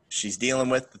she's dealing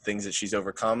with, the things that she's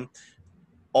overcome,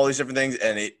 all these different things.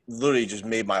 And it literally just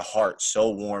made my heart so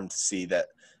warm to see that,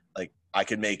 like, I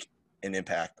could make an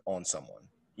impact on someone,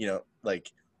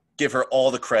 like, give her all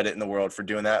the credit in the world for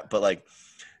doing that. But, like,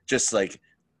 just like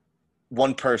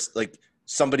one person, like,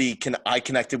 I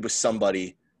connected with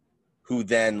somebody who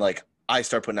then, like, I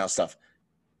start putting out stuff.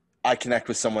 I connect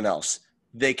with someone else.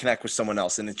 They connect with someone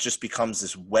else. And it just becomes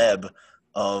this web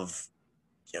of,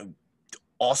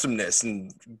 awesomeness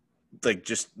and, like,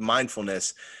 just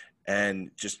mindfulness,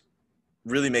 and just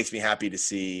really makes me happy to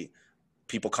see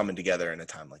people coming together in a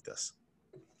time like this.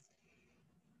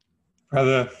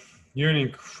 Brother, you're an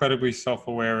incredibly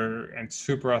self-aware and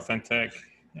super authentic.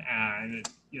 And,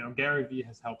 Gary Vee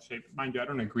has helped shape, mind you, I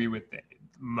don't agree with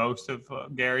most of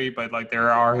Gary, but, like, there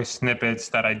are snippets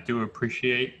that I do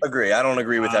appreciate. Agree. I don't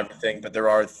agree with everything, but there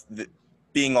are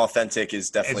being authentic is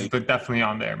definitely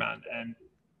on there, man. And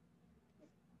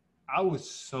I was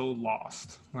so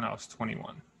lost when I was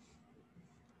 21.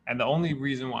 And the only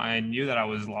reason why I knew that I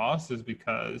was lost is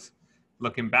because,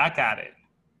 looking back at it,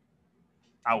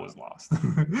 I was lost.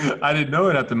 I didn't know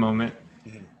it at the moment.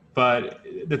 Mm-hmm. But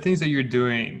the things that you're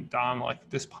doing, Dom, like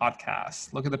this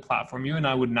podcast, look at the platform. You and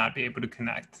I would not be able to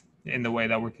connect in the way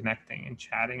that we're connecting and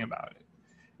chatting about it.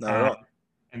 Not at all.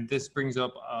 And this brings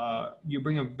up, you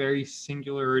bring a very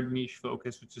singular niche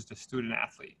focus, which is the student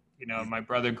athlete. My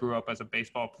brother grew up as a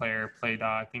baseball player, played,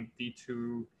 I think,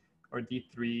 D2 or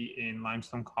D3 in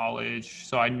Limestone College.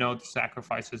 So I know the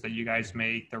sacrifices that you guys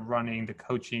make, the running, the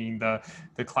coaching, the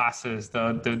classes,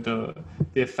 the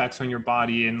effects on your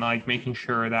body, and, like, making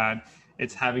sure that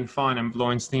it's having fun and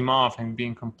blowing steam off and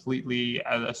being completely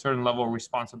at a certain level of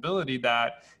responsibility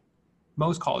that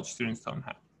most college students don't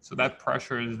have. So that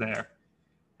pressure is there.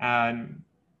 And,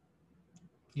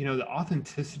 the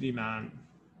authenticity, man,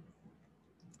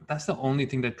 that's the only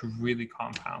thing that really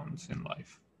compounds in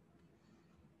life.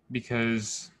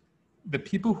 Because the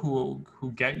people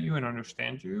who get you and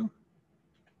understand you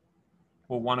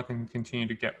will want to continue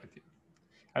to get with you.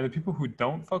 And the people who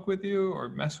don't fuck with you or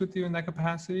mess with you in that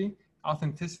capacity,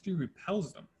 authenticity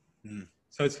repels them. Mm.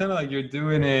 So it's kind of like you're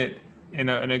doing it in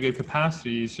a good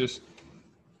capacity. It's just,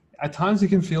 at times it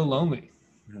can feel lonely.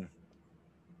 Mm.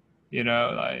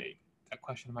 Like that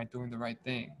question, am I doing the right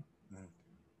thing?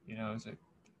 Mm. Is it,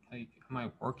 like, am I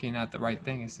working at the right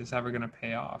thing? Is this ever going to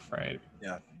pay off, right?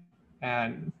 Yeah.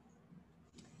 And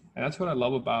that's what I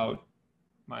love about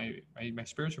my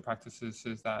spiritual practices,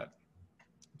 is that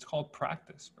it's called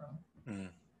practice, bro. Mm.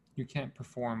 You can't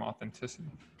perform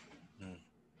authenticity. Mm.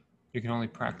 You can only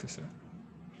practice it.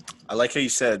 I like how you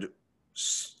said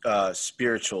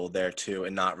spiritual there too,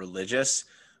 and not religious.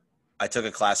 I took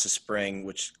a class this spring,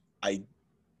 which I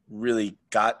really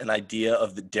got an idea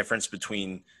of the difference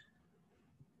between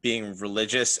being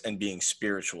religious and being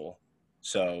spiritual.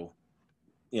 So,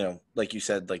 like you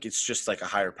said, like, it's just like a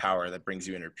higher power that brings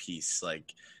you inner peace.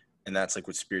 Like, and that's like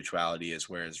what spirituality is.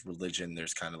 Whereas religion,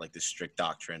 there's kind of like this strict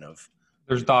doctrine of,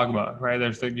 there's dogma, right?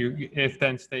 There's the if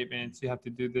then statements, you have to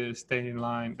do this, stay in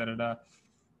line,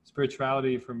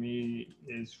 Spirituality for me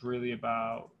is really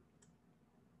about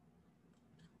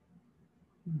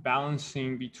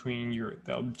balancing between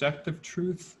the objective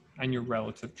truth and your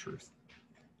relative truth,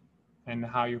 and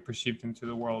how you're perceived into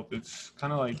the world. It's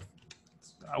kind of like,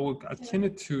 I would akin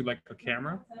it to like a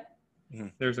camera.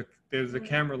 Mhm. There's a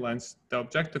camera lens. The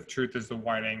objective truth is the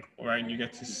wide angle, right? And you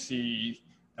get to see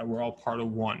that we're all part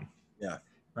of one. Yeah.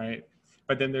 Right.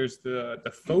 But then there's the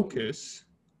focus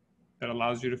that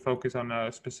allows you to focus on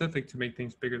a specific to make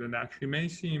things bigger than they actually may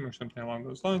seem or something along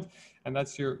those lines. And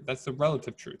that's the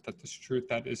relative truth. That's the truth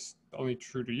that is only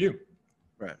true to you.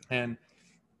 Right. And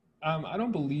I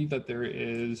don't believe that there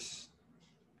is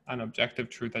an objective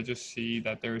truth. I just see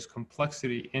that there is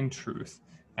complexity in truth.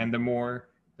 And the more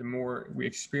we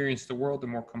experience the world, the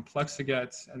more complex it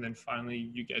gets. And then finally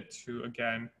you get to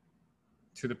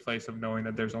the place of knowing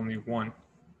that there's only one.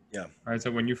 Yeah. Right. So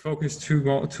when you focus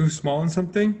too small on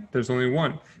something, there's only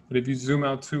one. But if you zoom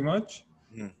out too much,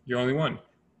 you're only one.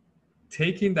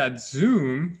 Taking that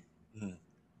zoom,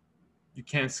 you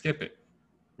can't skip it.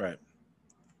 Right.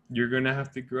 You're going to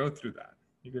have to grow through that.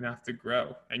 You're going to have to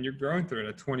grow, and you're growing through it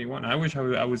at 21. I wish I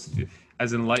was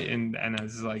as enlightened and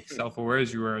as like self-aware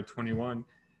as you were at 21.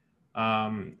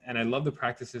 And I love the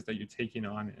practices that you're taking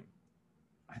on. And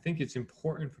I think it's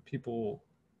important for people,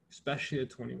 especially at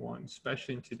 21,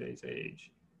 especially in today's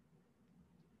age,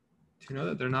 to know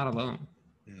that they're not alone.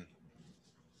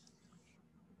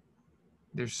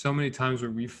 There's so many times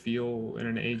where we feel in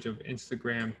an age of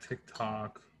Instagram,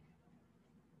 TikTok,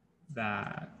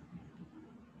 that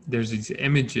there's these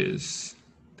images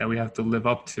that we have to live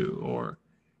up to, or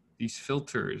these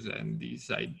filters and these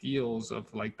ideals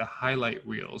of like the highlight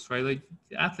reels, right? Like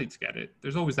athletes get it.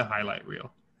 There's always the highlight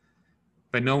reel,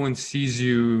 but no one sees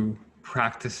you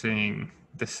practicing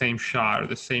the same shot or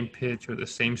the same pitch or the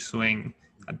same swing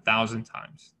 1,000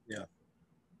 times. Yeah.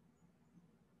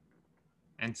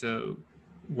 And so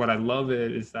what I love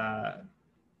it is that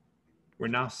we're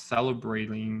now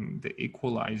celebrating the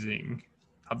equalizing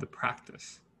of the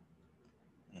practice.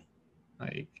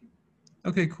 Like,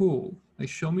 okay, cool. Like,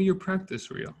 show me your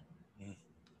practice reel.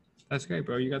 That's great,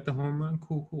 bro. You got the home run.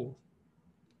 Cool.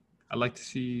 I like to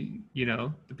see,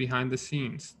 the behind the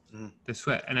scenes, the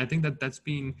sweat. And I think that that's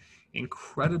been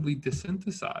incredibly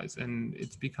desynthesized, and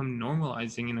it's become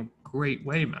normalizing in a great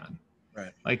way, man.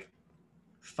 Right. Like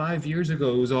 5 years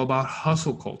ago, it was all about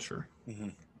hustle culture.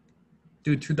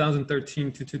 Dude,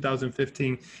 2013 to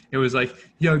 2015, it was like,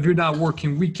 yo, if you're not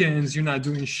working weekends, you're not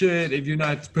doing shit. If you're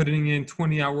not putting in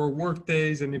 20-hour work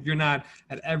days, and if you're not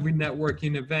at every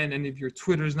networking event, and if your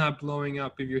Twitter's not blowing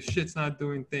up, if your shit's not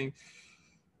doing things.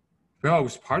 Bro, I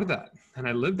was part of that, and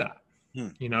I lived that.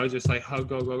 Just like,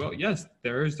 go. Yes,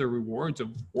 there's the rewards of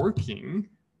working,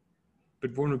 but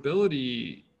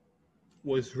vulnerability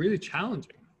was really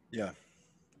challenging. Yeah.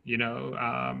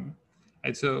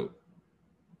 And so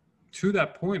to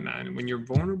that point, man, when you're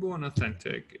vulnerable and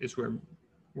authentic is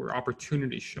where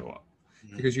opportunities show up,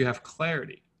 because you have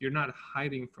clarity. You're not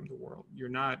hiding from the world. You're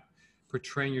not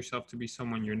portraying yourself to be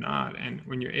someone you're not. And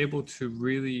when you're able to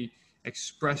really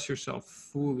express yourself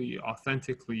fully,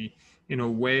 authentically, in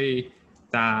a way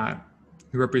that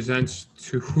represents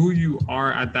to who you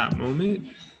are at that moment,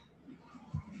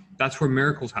 that's where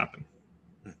miracles happen.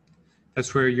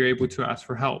 That's where you're able to ask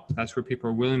for help. That's where people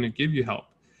are willing to give you help.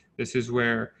 This is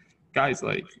where, guys,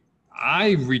 like,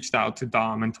 I reached out to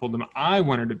Dom and told him I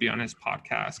wanted to be on his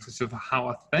podcast because of how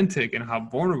authentic and how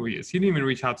vulnerable he is. He didn't even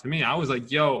reach out to me. I was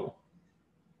like, yo,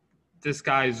 this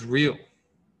guy is real.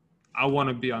 I want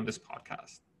to be on this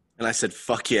podcast. And I said,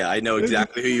 fuck yeah, I know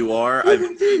exactly who you are. I've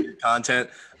been seeing your content.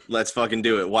 Let's fucking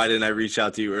do it. Why didn't I reach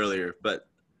out to you earlier? But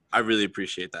I really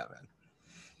appreciate that, man.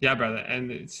 Yeah, brother.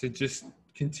 And to just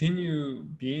continue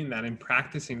being that and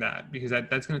practicing that, because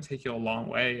that's going to take you a long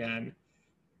way. And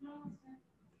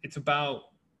it's about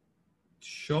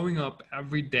showing up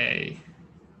every day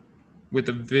with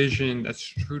a vision that's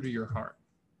true to your heart.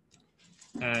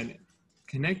 And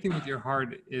connecting with your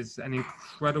heart is an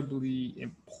incredibly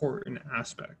important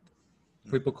aspect.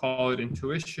 People call it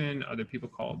intuition, other people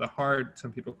call it the heart,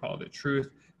 some people call it the truth,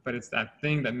 but it's that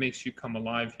thing that makes you come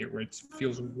alive here, where it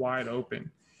feels wide open.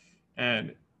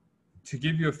 And to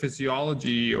give you a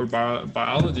physiology or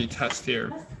biology test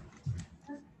here,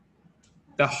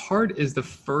 the heart is the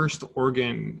first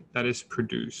organ that is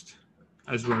produced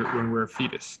when we're a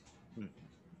fetus.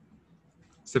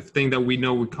 It's the thing that we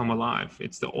know would come alive.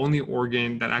 It's the only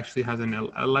organ that actually has an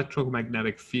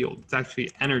electromagnetic field. It's actually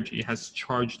energy, has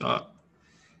charged up.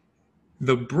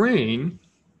 The brain,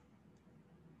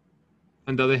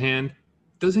 on the other hand,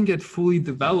 doesn't get fully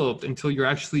developed until you're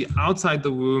actually outside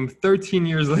the womb 13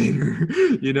 years later.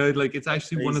 It's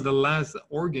actually crazy. One of the last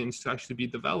organs to actually be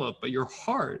developed. But your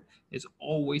heart is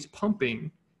always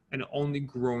pumping and only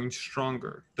growing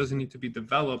stronger. It doesn't need to be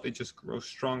developed, it just grows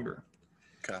stronger.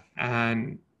 Okay.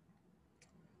 And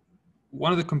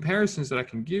one of the comparisons that I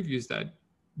can give you is that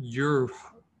your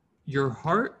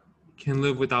heart can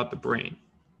live without the brain,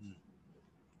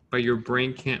 but your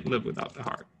brain can't live without the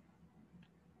heart.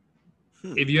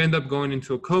 If you end up going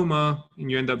into a coma and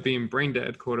you end up being brain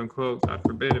dead, quote unquote, God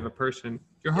forbid, of a person,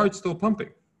 your heart's still pumping.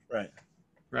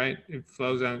 Right? It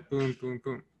flows out, boom, boom,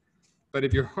 boom. But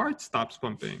if your heart stops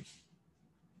pumping,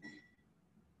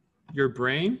 your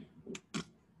brain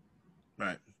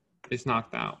is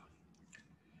knocked out.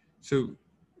 So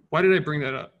why did I bring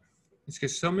that up? It's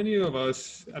because so many of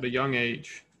us at a young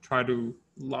age try to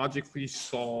logically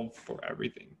solve for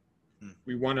everything.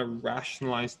 We want to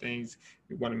rationalize things.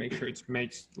 We want to make sure it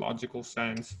makes logical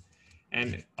sense.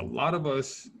 And a lot of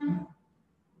us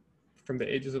from the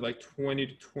ages of like 20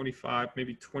 to 25,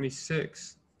 maybe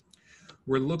 26,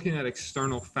 we're looking at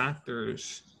external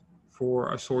factors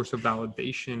for a source of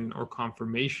validation or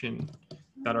confirmation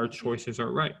that our choices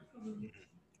are right.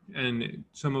 And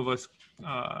some of us,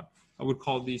 I would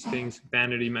call these things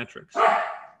vanity metrics.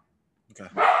 Okay.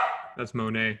 That's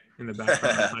Monet in the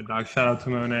background. That's my dog. Shout out to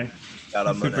Monet. Shout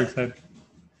out Super Monet. excited.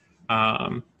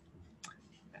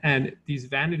 And these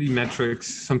vanity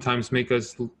metrics sometimes make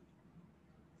us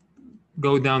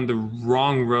go down the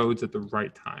wrong roads at the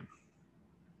right time,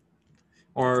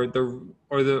 or the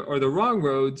wrong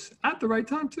roads at the right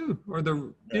time too, or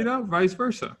vice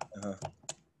versa.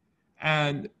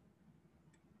 And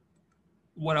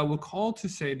what I would call to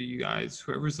say to you guys,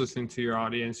 whoever's listening to your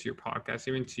audience, your podcast,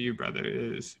 even to you, brother,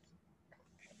 is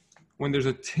when there's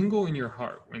a tingle in your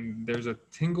heart, when there's a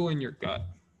tingle in your gut,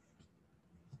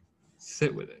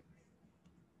 sit with it.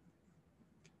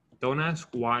 Don't ask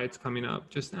why it's coming up.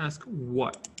 Just ask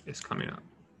what is coming up.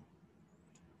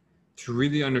 To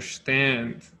really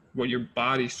understand what your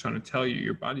body's trying to tell you.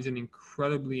 Your body's an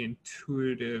incredibly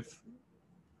intuitive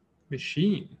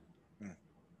machine.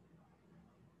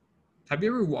 Have you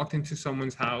ever walked into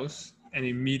someone's house and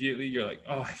immediately you're like,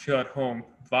 oh, I feel at home,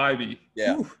 vibey.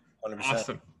 Yeah, Whew, 100%.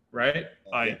 awesome, right?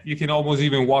 Like you can almost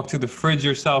even walk to the fridge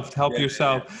yourself to help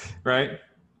yourself, right?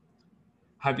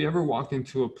 Have you ever walked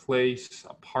into a place,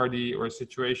 a party, or a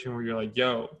situation where you're like,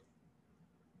 yo,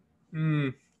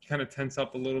 kind of tense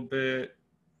up a little bit?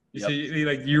 You see,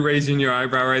 like you raising your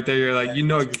eyebrow right there. You're like, too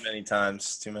many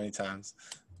times.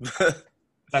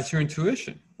 That's your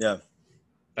intuition. Yeah.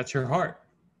 That's your heart.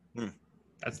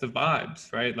 That's the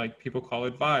vibes, right? Like people call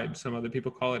it vibes. Some other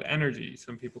people call it energy.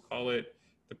 Some people call it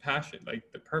the passion, like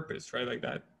the purpose, right? Like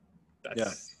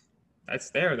that's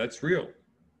there. That's real.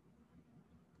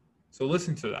 So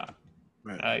listen to that.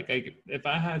 Right. Like if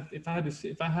I had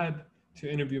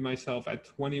to interview myself at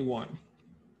 21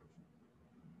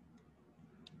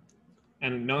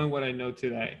 and knowing what I know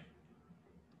today,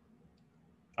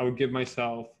 I would give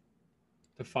myself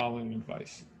the following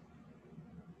advice.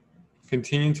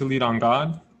 Continue to lead on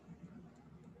God.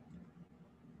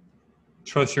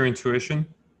 Trust your intuition.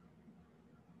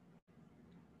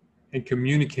 And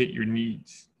communicate your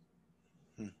needs.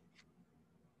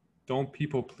 Don't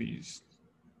people please.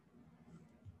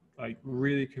 Like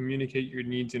really communicate your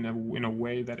needs in a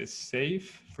way that is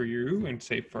safe for you and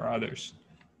safe for others.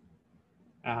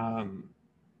 And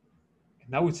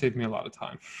that would save me a lot of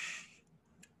time.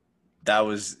 That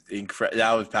was incredible.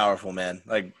 That was powerful, man.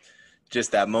 Like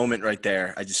just that moment right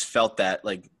there. I just felt that,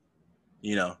 like,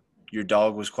 your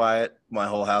dog was quiet. My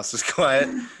whole house was quiet.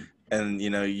 And,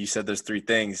 you said those 3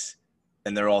 things,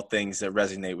 and they're all things that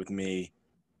resonate with me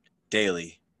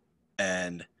daily.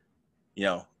 And,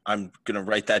 I'm going to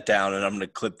write that down and I'm going to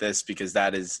clip this because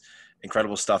that is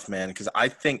incredible stuff, man. Because I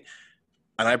think,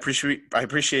 and I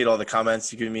appreciate all the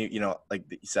comments you give me, like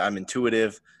you said, I'm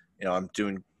intuitive, I'm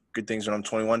doing good things when I'm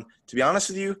 21. To be honest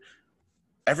with you,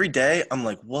 every day I'm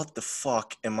like, what the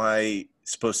fuck am I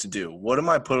supposed to do? What am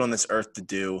I put on this earth to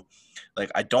do? Like,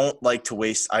 I don't like to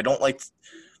waste. Not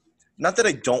that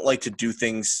I don't like to do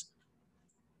things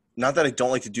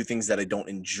that I don't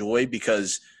enjoy,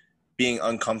 because being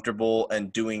uncomfortable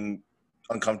and doing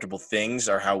uncomfortable things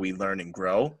are how we learn and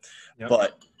grow. Yep.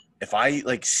 But if I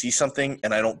see something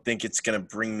and I don't think it's going to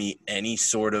bring me any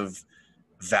sort of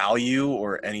value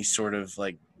or any sort of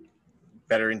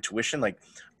better intuition,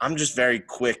 I'm just very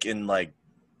quick and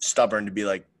stubborn to be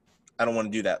like, I don't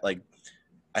want to do that.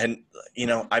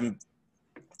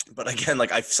 But again,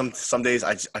 some days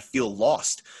I feel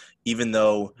lost, even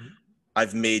though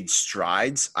I've made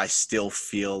strides. I still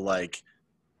feel like,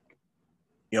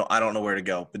 I don't know where to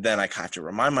go. But then I have to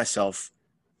remind myself,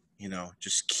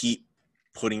 just keep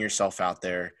putting yourself out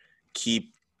there,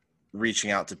 keep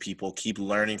reaching out to people, keep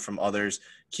learning from others,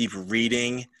 keep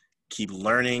reading, keep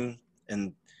learning.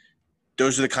 And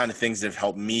those are the kind of things that have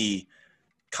helped me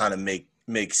kind of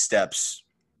make steps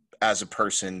as a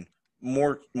person,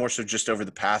 more so just over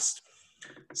the past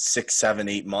 6, 7,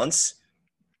 8 months.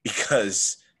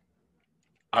 because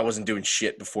I wasn't doing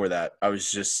shit before that. I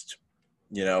was just,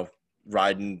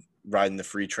 riding the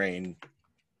free train.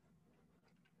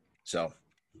 So,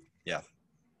 yeah.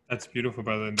 That's beautiful,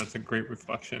 brother. And that's a great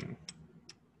reflection.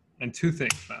 And two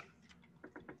things, man.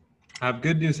 I have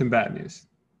good news and bad news.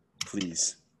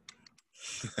 Please.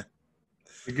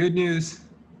 The good news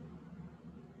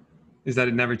is that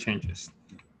it never changes.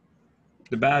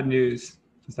 The bad news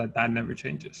is that never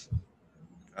changes.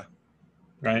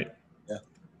 Right? Yeah.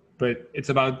 But it's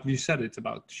about, you said it's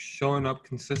about showing up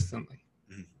consistently.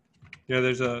 Mm-hmm.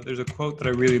 There's a quote that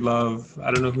I really love.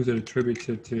 I don't know who's it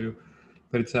attributed to,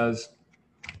 but it says,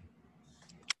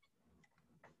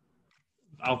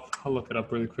 I'll look it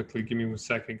up really quickly. Give me 1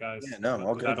 second, guys. Yeah, no,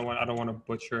 okay. I don't want to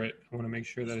butcher it. I want to make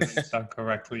sure that it's done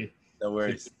correctly. No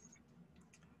worries.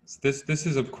 This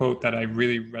is a quote that I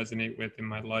really resonate with in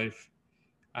my life,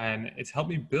 and it's helped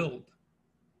me build.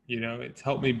 It's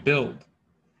helped me build,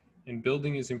 and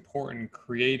building is important.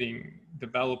 Creating,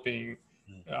 developing,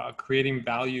 creating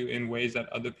value in ways that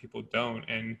other people don't,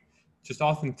 and just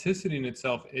authenticity in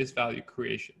itself is value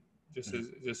creation. Just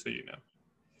so you know.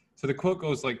 So the quote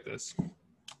goes like this.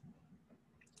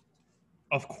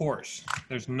 Of course,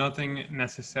 there's nothing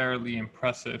necessarily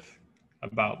impressive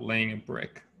about laying a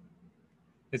brick.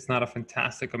 It's not a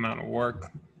fantastic amount of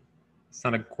work. It's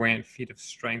not a grand feat of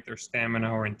strength or stamina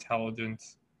or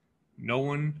intelligence. No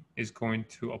one is going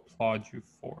to applaud you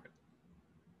for it.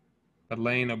 But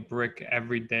laying a brick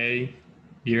every day,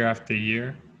 year after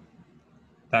year,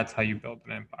 that's how you build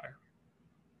an empire.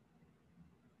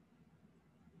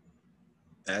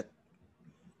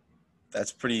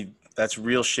 That's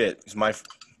real shit. One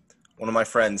of my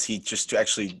friends, he just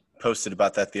actually posted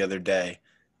about that the other day.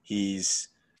 He's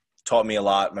taught me a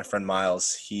lot. My friend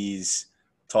Miles, he's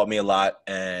taught me a lot,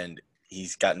 and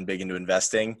he's gotten big into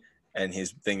investing. And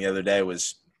his thing the other day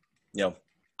was, I'm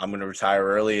going to retire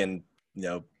early and,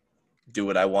 do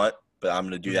what I want, but I'm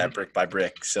going to do that brick by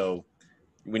brick. So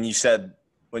when you said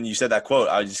that quote,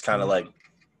 I just kind of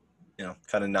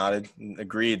kind of nodded and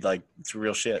agreed. Like, it's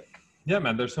real shit. Yeah,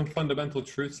 man, there's some fundamental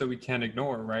truths that we can't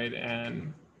ignore, right?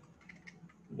 And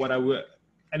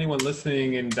anyone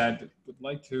listening and that would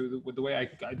like to, with the way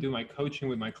I do my coaching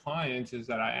with my clients, is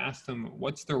that I ask them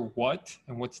what's their what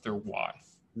and what's their why.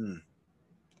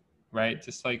 Right?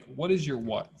 Just like, what is your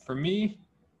what? For me,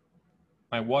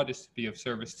 my what is to be of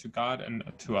service to God and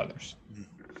to others.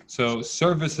 So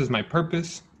service is my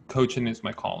purpose. Coaching is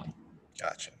my calling.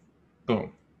 Gotcha.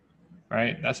 Boom.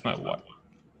 Right? That's my what.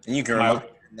 And you can remind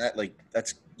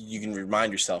that, you can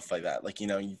remind yourself like that. Like,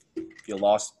 you feel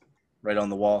lost, right on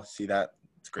the wall. See that?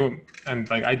 It's great. Boom.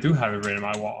 And I do have it right on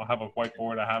my wall. I have a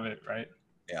whiteboard. I have it, right?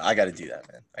 Yeah, I got to do that,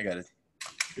 man. I got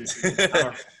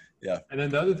to. Yeah. And then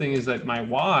the other thing is that my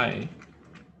why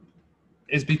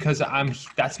is because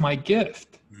that's my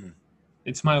gift.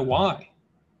 It's my why.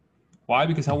 Why?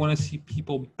 Because I want to see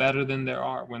people better than they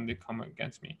are when they come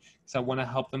against me. Because I want to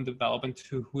help them develop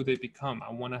into who they become.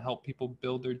 I want to help people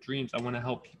build their dreams. I want to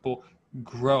help people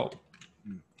grow.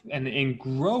 And in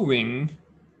growing,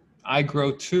 I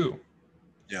grow too.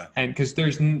 Yeah. And because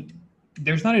there's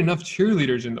not enough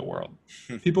cheerleaders in the world.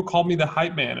 People call me the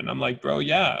hype man, and I'm like, bro,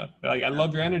 yeah. Like, I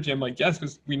love your energy. I'm like, yes,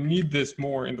 because we need this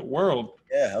more in the world.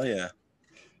 Yeah, hell yeah.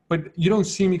 But you don't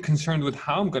see me concerned with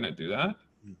how I'm going to do that.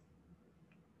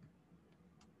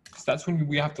 Because that's when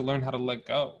we have to learn how to let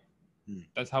go.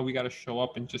 That's how we got to show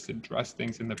up and just address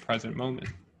things in the present moment.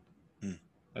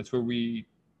 That's where we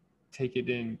take it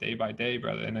in day by day,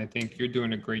 brother. And I think you're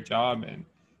doing a great job, and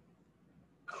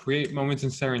create moments in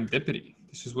serendipity.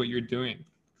 This is what you're doing.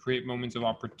 Create moments of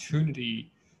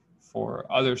opportunity for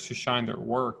others to shine their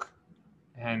work,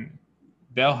 and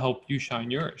they'll help you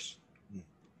shine yours.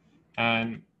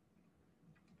 And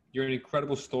you're an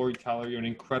incredible storyteller. You're an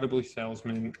incredible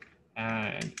salesman.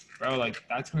 And bro, like,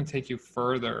 that's going to take you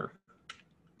further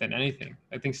than anything.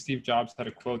 I think Steve Jobs had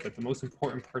a quote that the most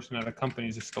important person at a company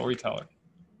is a storyteller.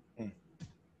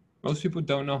 Most people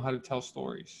don't know how to tell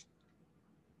stories.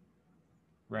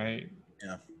 Right?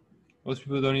 Yeah. Most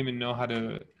people don't even know how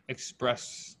to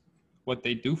express what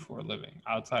they do for a living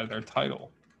outside of their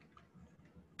title.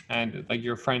 And like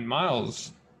your friend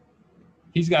Miles,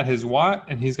 he's got his what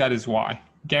and he's got his why.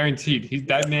 Guaranteed.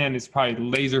 That man is probably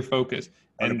laser focused.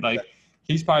 And like,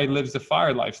 he's probably lives the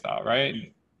fire lifestyle,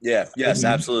 right? Yeah. Yes,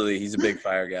 absolutely. He's a big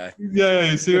fire guy.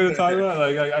 Yeah. You see what I'm talking about?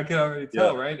 Like, I can already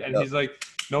tell, right? And he's like,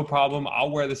 no problem.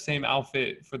 I'll wear the same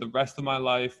outfit for the rest of my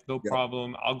life. No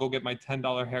problem. I'll go get my $10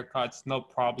 haircuts. No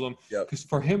problem. Because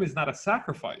for him, it's not a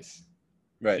sacrifice.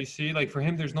 Right. You see, like, for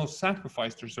him, there's no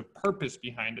sacrifice. There's a purpose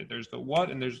behind it. There's the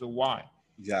what and there's the why.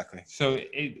 Exactly. So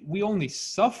we only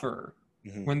suffer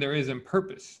when there isn't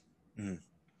purpose. Mhm.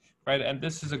 Right? And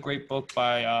this is a great book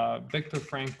by Viktor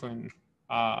Frankl,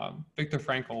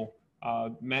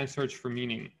 Man's Search for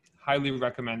Meaning. Highly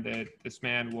recommended. This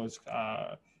man was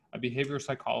a behavioral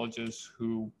psychologist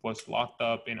who was locked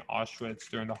up in Auschwitz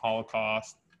during the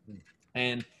Holocaust.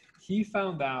 And he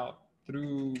found out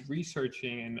through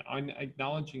researching and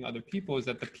acknowledging other people is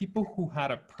that the people who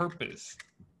had a purpose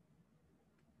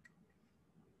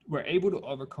were able to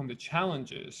overcome the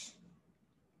challenges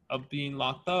of being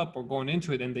locked up or going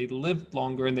into it, and they lived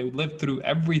longer and they lived through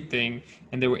everything,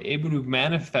 and they were able to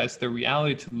manifest their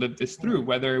reality to live this through.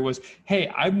 Whether it was, hey,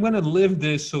 I'm going to live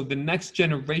this so the next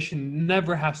generation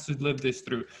never has to live this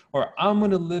through, or I'm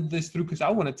going to live this through because I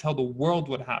want to tell the world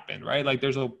what happened, right? Like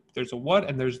there's a what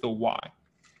and there's the why.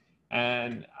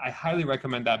 And I highly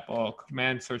recommend that book,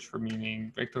 Man's Search for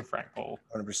Meaning, Viktor Frankl.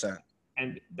 100%.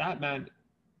 And that, man,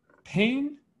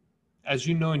 pain, as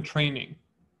you know, in training,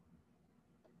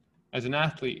 as an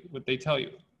athlete, what they tell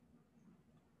you,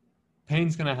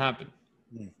 pain's going to happen.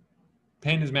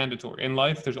 Pain is mandatory. In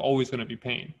life, there's always going to be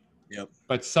pain. Yep.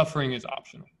 But suffering is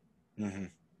optional.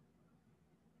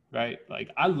 Right? Like,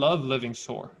 I love living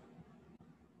sore.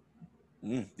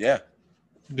 Yeah.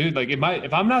 Dude, like,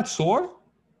 if I'm not sore,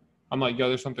 I'm like, yo,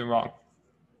 there's something wrong.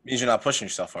 Means you're not pushing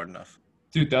yourself hard enough.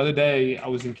 Dude, the other day, I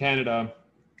was in Canada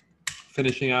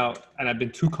finishing out, and I've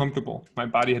been too comfortable. My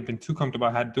body had been too comfortable.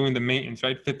 I had doing the maintenance,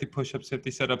 right? 50 push-ups,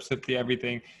 50 sit-ups, 50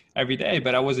 everything every day,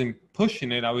 but I wasn't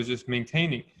pushing it. I was just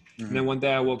maintaining. And then one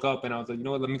day I woke up and I was like, you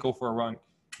know what, let me go for a run.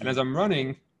 And as I'm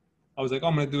running, I was like, oh,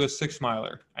 I'm going to do a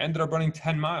 6-miler. I ended up running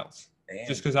 10 miles. Damn.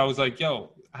 Just because I was like,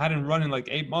 yo, I hadn't run in like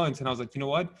 8 months. And I was like, you know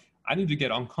what? I need to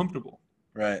get uncomfortable.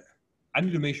 Right. I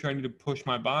need to make sure I need to push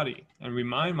my body and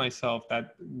remind myself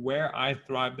that where I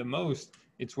thrive the most,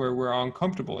 it's where we're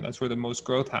uncomfortable. That's where the most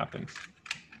growth happens.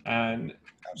 And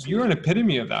Absolutely. You're an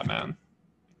epitome of that, man.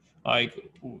 Like,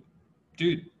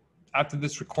 dude, after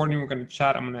this recording, we're going to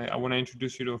chat. I want to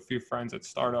introduce you to a few friends at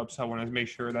startups. I want to make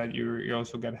sure that you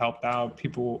also get helped out.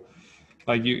 People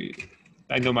like you.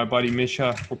 I know my buddy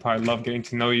Misha will probably love getting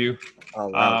to know you. Oh,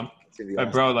 wow.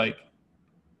 But bro, like,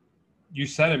 you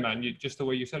said it, man. Just the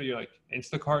way you said it, you're like,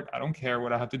 Instacart, I don't care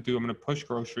what I have to do. I'm going to push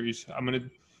groceries.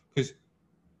 Because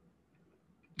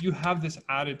you have this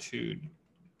attitude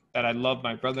that I love.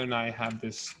 My brother and I have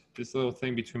this little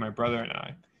thing between my brother and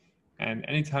I. And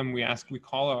anytime we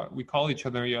call each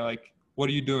other, you're like, what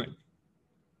are you doing?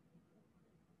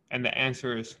 And the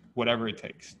answer is whatever it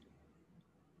takes.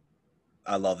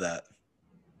 I love that.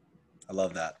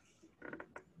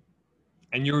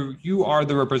 And you are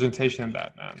the representation of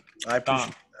that, man. I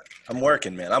appreciate that. I'm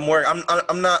working, man.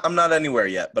 I'm not anywhere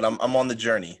yet, but I'm on the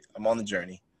journey.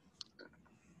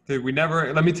 Dude,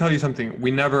 let me tell you something.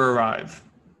 We never arrive.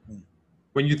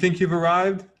 When you think you've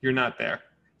arrived, you're not there.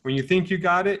 When you think you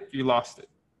got it, you lost it.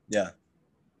 Yeah.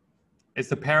 It's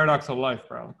the paradox of life,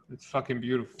 bro. It's fucking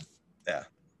beautiful. Yeah.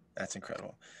 That's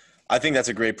incredible. I think that's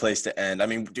a great place to end. I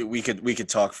mean, dude, we could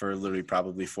talk for literally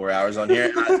probably 4 hours on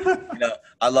here.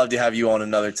 I'd love to have you on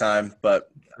another time, but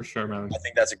for sure, man. I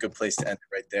think that's a good place to end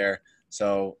it right there.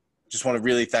 So just want to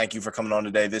really thank you for coming on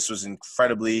today. This was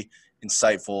incredibly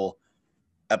insightful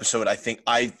episode. I think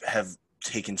I have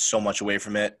taken so much away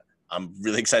from it. I'm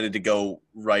really excited to go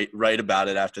write about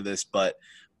it after this, but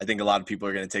I think a lot of people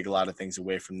are going to take a lot of things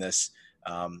away from this.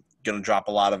 Going to drop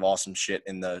a lot of awesome shit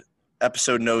in the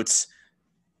episode notes.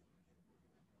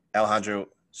 Alejandro,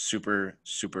 super,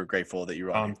 super grateful that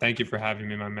you're on. Thank you for having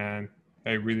me, my man.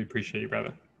 I really appreciate you,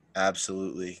 brother.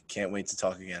 Absolutely. Can't wait to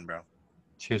talk again, bro.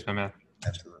 Cheers, my man.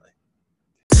 Absolutely.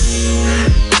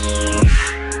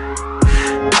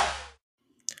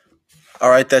 All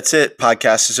right, that's it.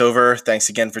 Podcast is over. Thanks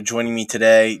again for joining me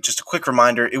today. Just a quick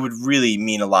reminder, it would really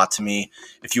mean a lot to me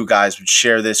if you guys would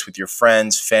share this with your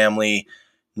friends, family,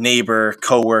 neighbor,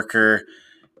 coworker,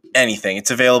 anything. It's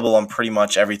available on pretty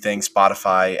much everything: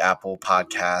 Spotify, Apple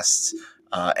Podcasts,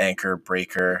 Anchor,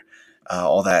 Breaker,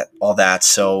 all that.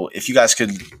 So if you guys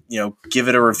could, give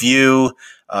it a review,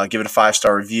 give it a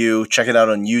 5-star review, check it out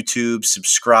on YouTube,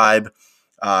 subscribe,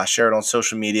 share it on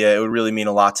social media. It would really mean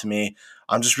a lot to me.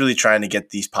 I'm just really trying to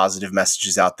get these positive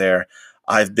messages out there.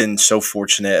 I've been so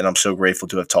fortunate and I'm so grateful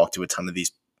to have talked to a ton of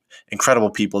these incredible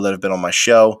people that have been on my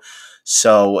show.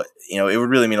 So, it would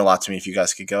really mean a lot to me if you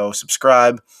guys could go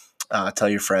subscribe, tell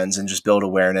your friends, and just build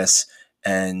awareness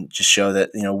and just show that,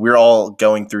 we're all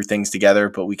going through things together,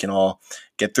 but we can all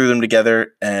get through them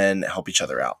together and help each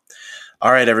other out.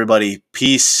 All right, everybody.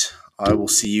 Peace. I will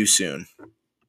see you soon.